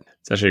be good.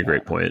 It's actually a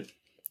great point.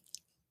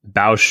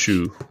 Bao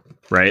Shu,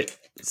 right?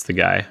 It's the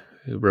guy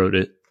who wrote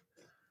it.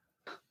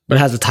 But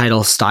it has a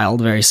title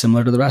styled very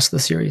similar to the rest of the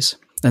series.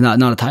 And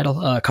not a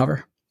title,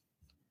 cover.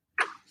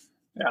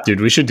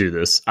 Dude, we should do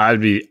this. I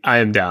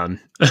am down.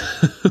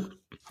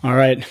 All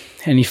right.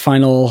 Any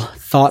final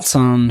thoughts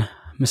on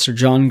Mr.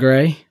 John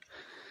Gray?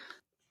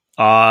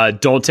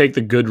 Don't take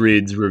the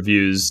Goodreads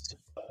reviews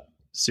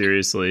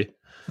seriously.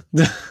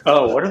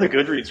 Oh, what are the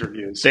Goodreads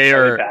reviews? They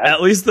are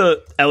at least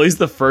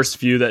the first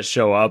few that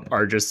show up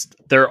are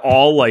they're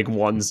all like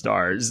 1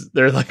 stars.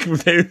 They're like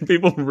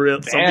people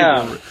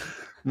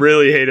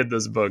really hated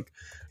this book.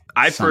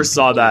 I first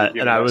saw that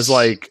and I was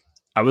like,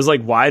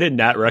 why did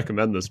Nat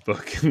recommend this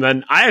book? And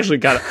then I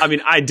actually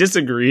I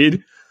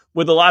disagreed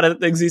with a lot of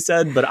things he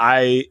said, but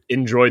I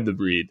enjoyed the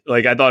read.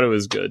 Like, I thought it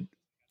was good,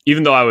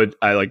 even though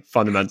I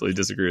fundamentally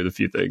disagree with a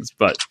few things,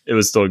 but it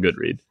was still a good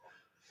read.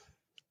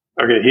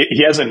 Okay,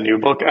 he has a new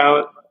book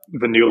out,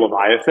 The New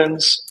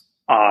Leviathans,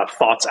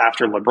 Thoughts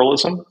After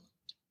Liberalism.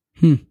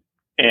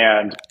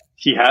 And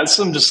he has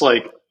some just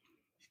like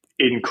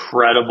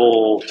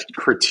incredible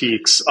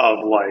critiques of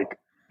like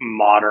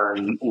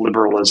modern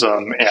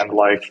liberalism and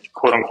like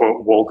quote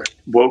unquote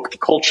woke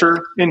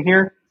culture in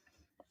here.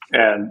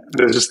 And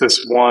there's just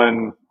this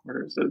one,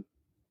 where is it?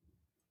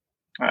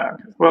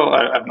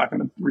 I'm not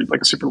going to read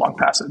like a super long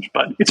passage,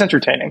 but it's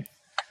entertaining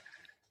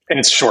and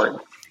it's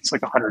short. It's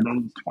like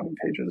 120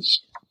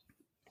 pages.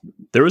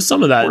 There was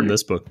some of that in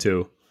this book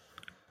too.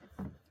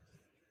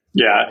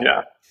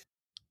 Yeah.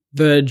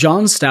 The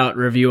John Stout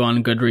review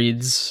on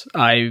Goodreads,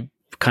 I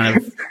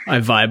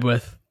vibe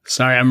with.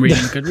 Sorry, I'm reading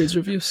Goodreads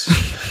reviews.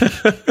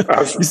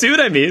 You see what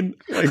I mean?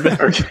 Like,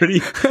 they're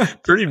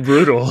pretty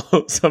brutal,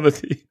 some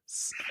of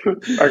these.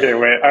 Okay,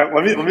 wait.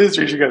 Let me just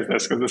read you guys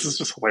this, because this is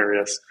just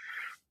hilarious.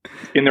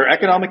 In their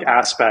economic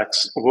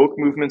aspects, woke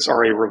movements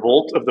are a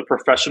revolt of the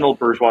professional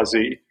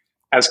bourgeoisie.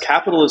 As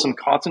capitalism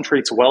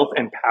concentrates wealth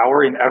and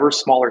power in ever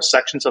smaller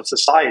sections of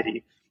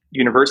society,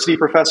 university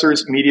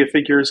professors, media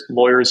figures,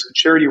 lawyers,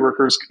 charity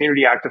workers,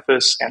 community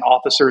activists, and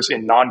officers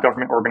in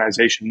non-government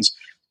organizations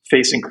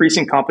face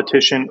increasing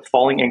competition,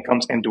 falling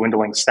incomes, and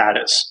dwindling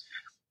status.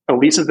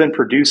 Elites have been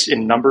produced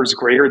in numbers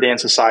greater than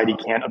society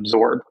can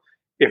absorb.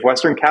 If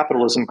Western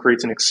capitalism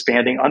creates an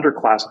expanding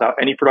underclass without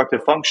any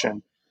productive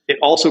function, it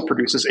also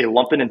produces a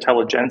lumpen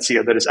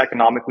intelligentsia that is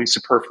economically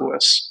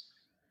superfluous.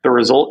 The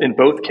result in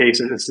both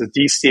cases is to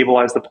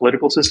destabilize the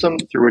political system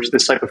through which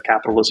this type of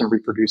capitalism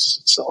reproduces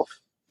itself.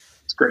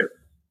 It's great.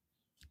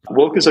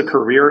 Woke is a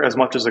career as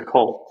much as a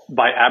cult.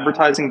 By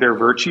advertising their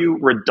virtue,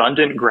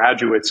 redundant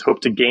graduates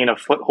hope to gain a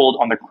foothold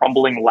on the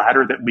crumbling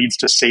ladder that leads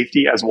to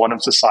safety as one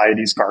of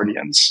society's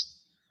guardians.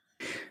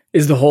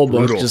 Is the whole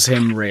book just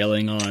him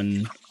railing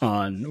on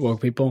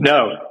woke people?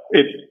 No,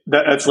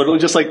 that's literally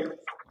just like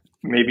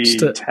maybe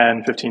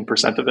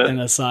 10-15% of it. An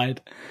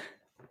aside.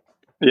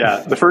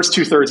 Yeah, the first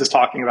 2/3 is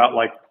talking about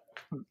like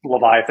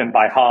Leviathan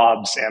by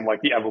Hobbes and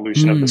like the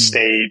evolution of the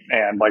state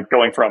and like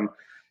going from,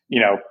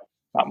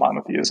 not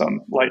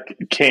monotheism, like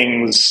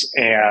kings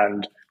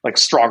and like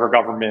stronger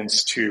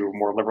governments to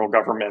more liberal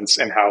governments,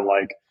 and how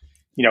like,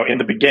 in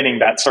the beginning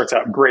that starts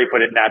out great,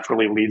 but it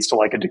naturally leads to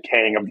like a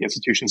decaying of the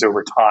institutions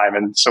over time.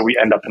 And so we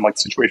end up in like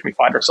the situation we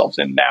find ourselves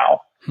in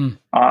now.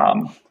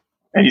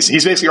 And he's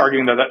basically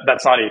arguing that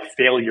that's not a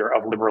failure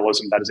of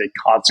liberalism, that is a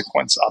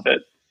consequence of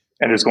it.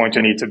 And there's going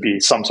to need to be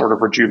some sort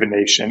of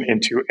rejuvenation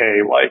into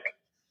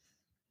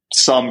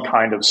some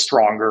kind of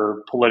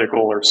stronger political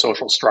or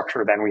social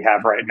structure than we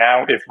have right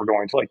now if we're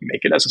going to like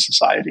make it as a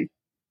society.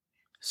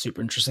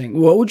 Super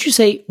interesting. What would you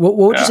say? What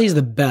would you say is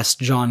the best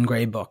John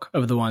Gray book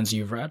of the ones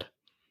you've read?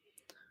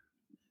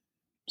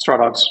 Straw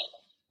Dogs.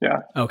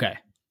 Yeah. Okay.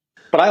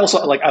 But I also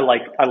I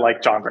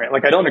like John Gray.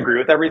 Like, I don't agree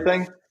with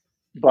everything,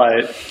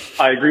 but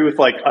I agree with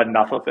like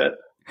enough of it.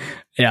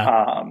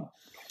 Yeah.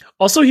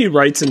 Also, he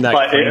writes in that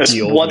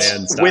cranky old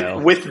man style.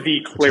 With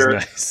the clear,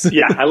 nice.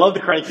 Yeah, I love the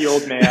cranky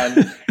old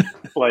man,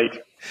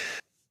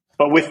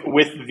 but with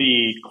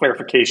the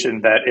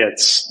clarification that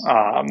it's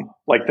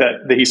like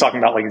that he's talking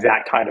about like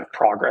that kind of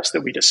progress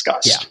that we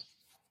discussed,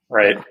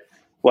 right?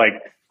 Like,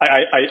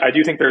 I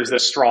do think there's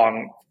this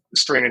strong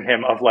strain in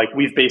him of like,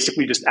 we've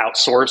basically just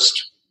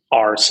outsourced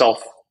our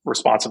self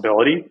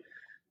responsibility,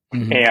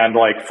 and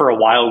like for a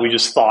while we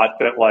just thought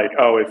that like,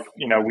 oh, if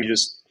we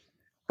just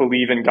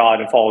believe in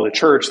God and follow the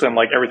church, then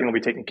like everything will be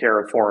taken care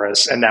of for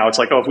us. And now it's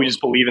like, oh, if we just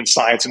believe in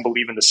science and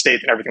believe in the state,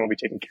 then everything will be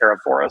taken care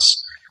of for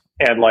us.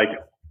 And like,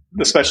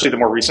 especially the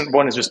more recent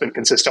one has just been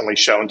consistently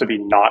shown to be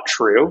not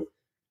true,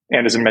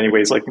 and is in many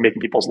ways like making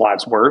people's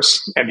lives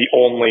worse. And the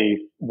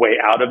only way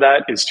out of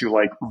that is to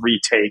like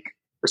retake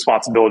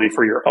responsibility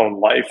for your own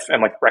life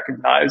and like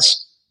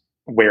recognize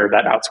where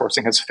that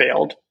outsourcing has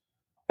failed.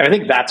 And I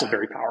think that's a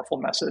very powerful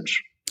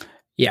message.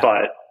 Yeah.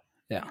 But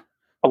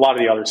a lot of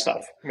the other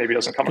stuff maybe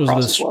doesn't come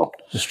across as well.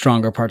 The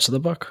stronger parts of the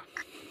book.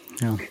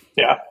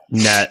 Yeah.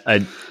 Nat,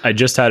 I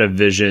just had a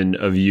vision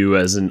of you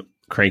as an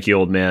cranky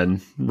old man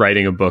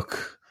writing a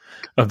book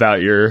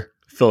about your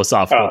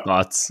philosophical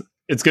thoughts.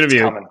 It's going to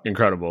be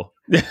incredible.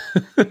 Give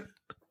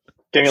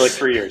me like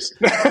 3 years.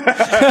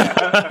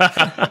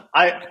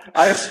 I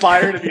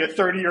aspire to be a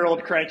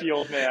 30-year-old cranky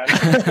old man.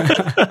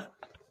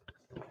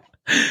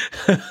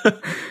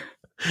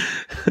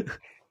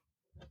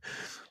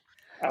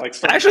 I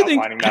actually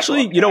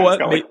think, you know what?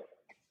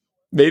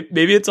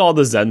 maybe it's all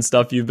the Zen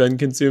stuff you've been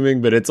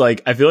consuming, but it's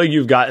like I feel like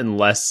you've gotten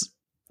less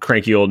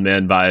cranky old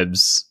man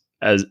vibes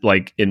as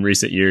like in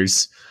recent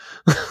years.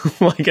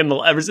 Like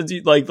ever since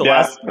you like the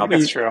last probably,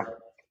 that's true.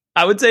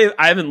 I would say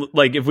I haven't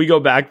like if we go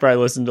back probably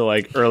listen to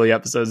like early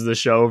episodes of the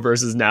show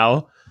versus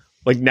now.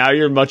 Like now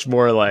you're much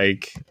more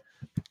like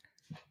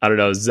I don't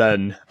know,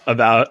 Zen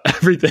about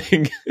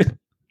everything.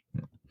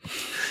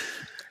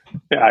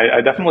 Yeah,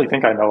 I definitely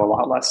think I know a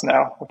lot less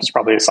now, which is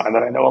probably a sign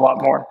that I know a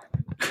lot more.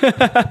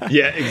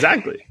 Yeah,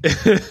 exactly.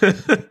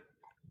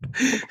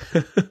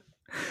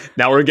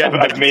 Now we're getting.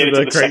 I've made it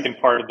to the second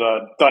part of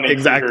the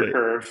Dunning-Kruger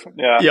curve.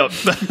 Yeah. Yep.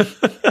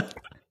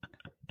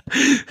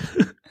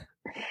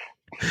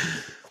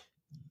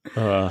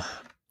 All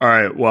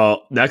right.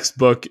 Well, next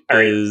book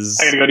is.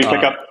 I'm gonna go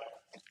pick up.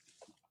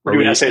 We're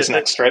doing essays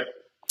next, right?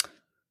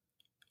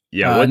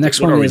 Yeah.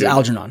 Next one is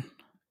Algernon.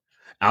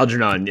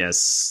 Algernon,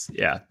 yes.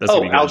 Yeah. That's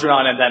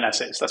Algernon and then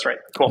essays. That's right.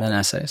 Cool. And then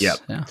essays. Yep.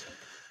 Yeah.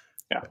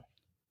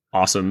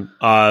 Awesome.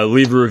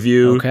 Leave a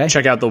review. Okay.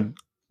 Check out the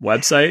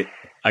website,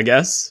 I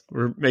guess.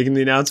 We're making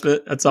the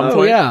announcement at some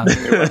point. Yeah.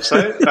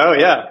 Website? Oh,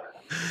 yeah.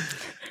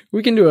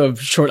 We can do a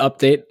short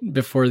update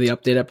before the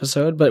update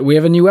episode, but we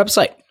have a new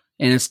website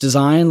and it's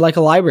designed like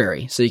a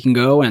library. So you can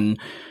go and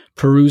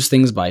peruse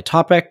things by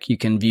topic. You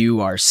can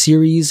view our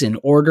series in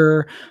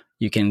order.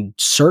 You can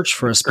search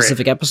for a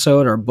specific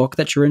episode or book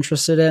that you're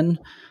interested in.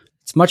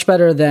 It's much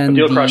better than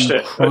Adil crushed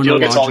it. Adil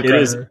gets all the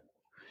credit.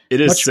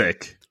 It is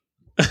sick.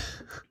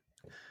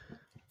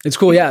 It's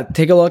cool. Yeah.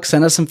 Take a look.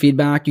 Send us some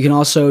feedback. You can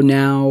also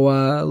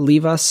now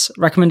leave us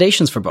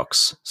recommendations for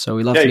books. So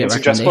we love to get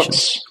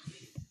recommendations.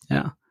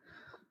 Yeah.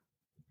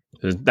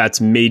 That's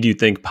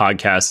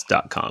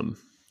madeyouthinkpodcast.com.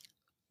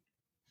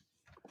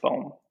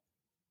 Boom.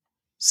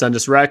 Send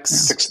us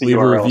recs. Leave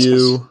a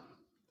review.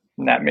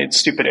 Nat made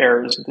stupid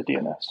errors with the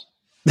DNS.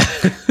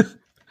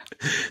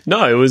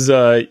 No, it was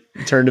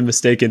turned a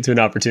mistake into an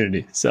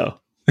opportunity. So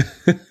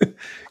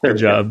good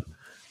job.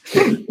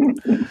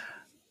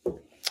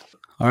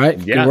 All right.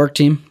 Yeah. Good work,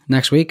 team.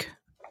 Next week.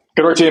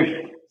 Good work,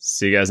 team.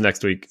 See you guys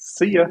next week.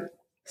 See ya.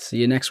 See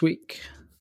you next week.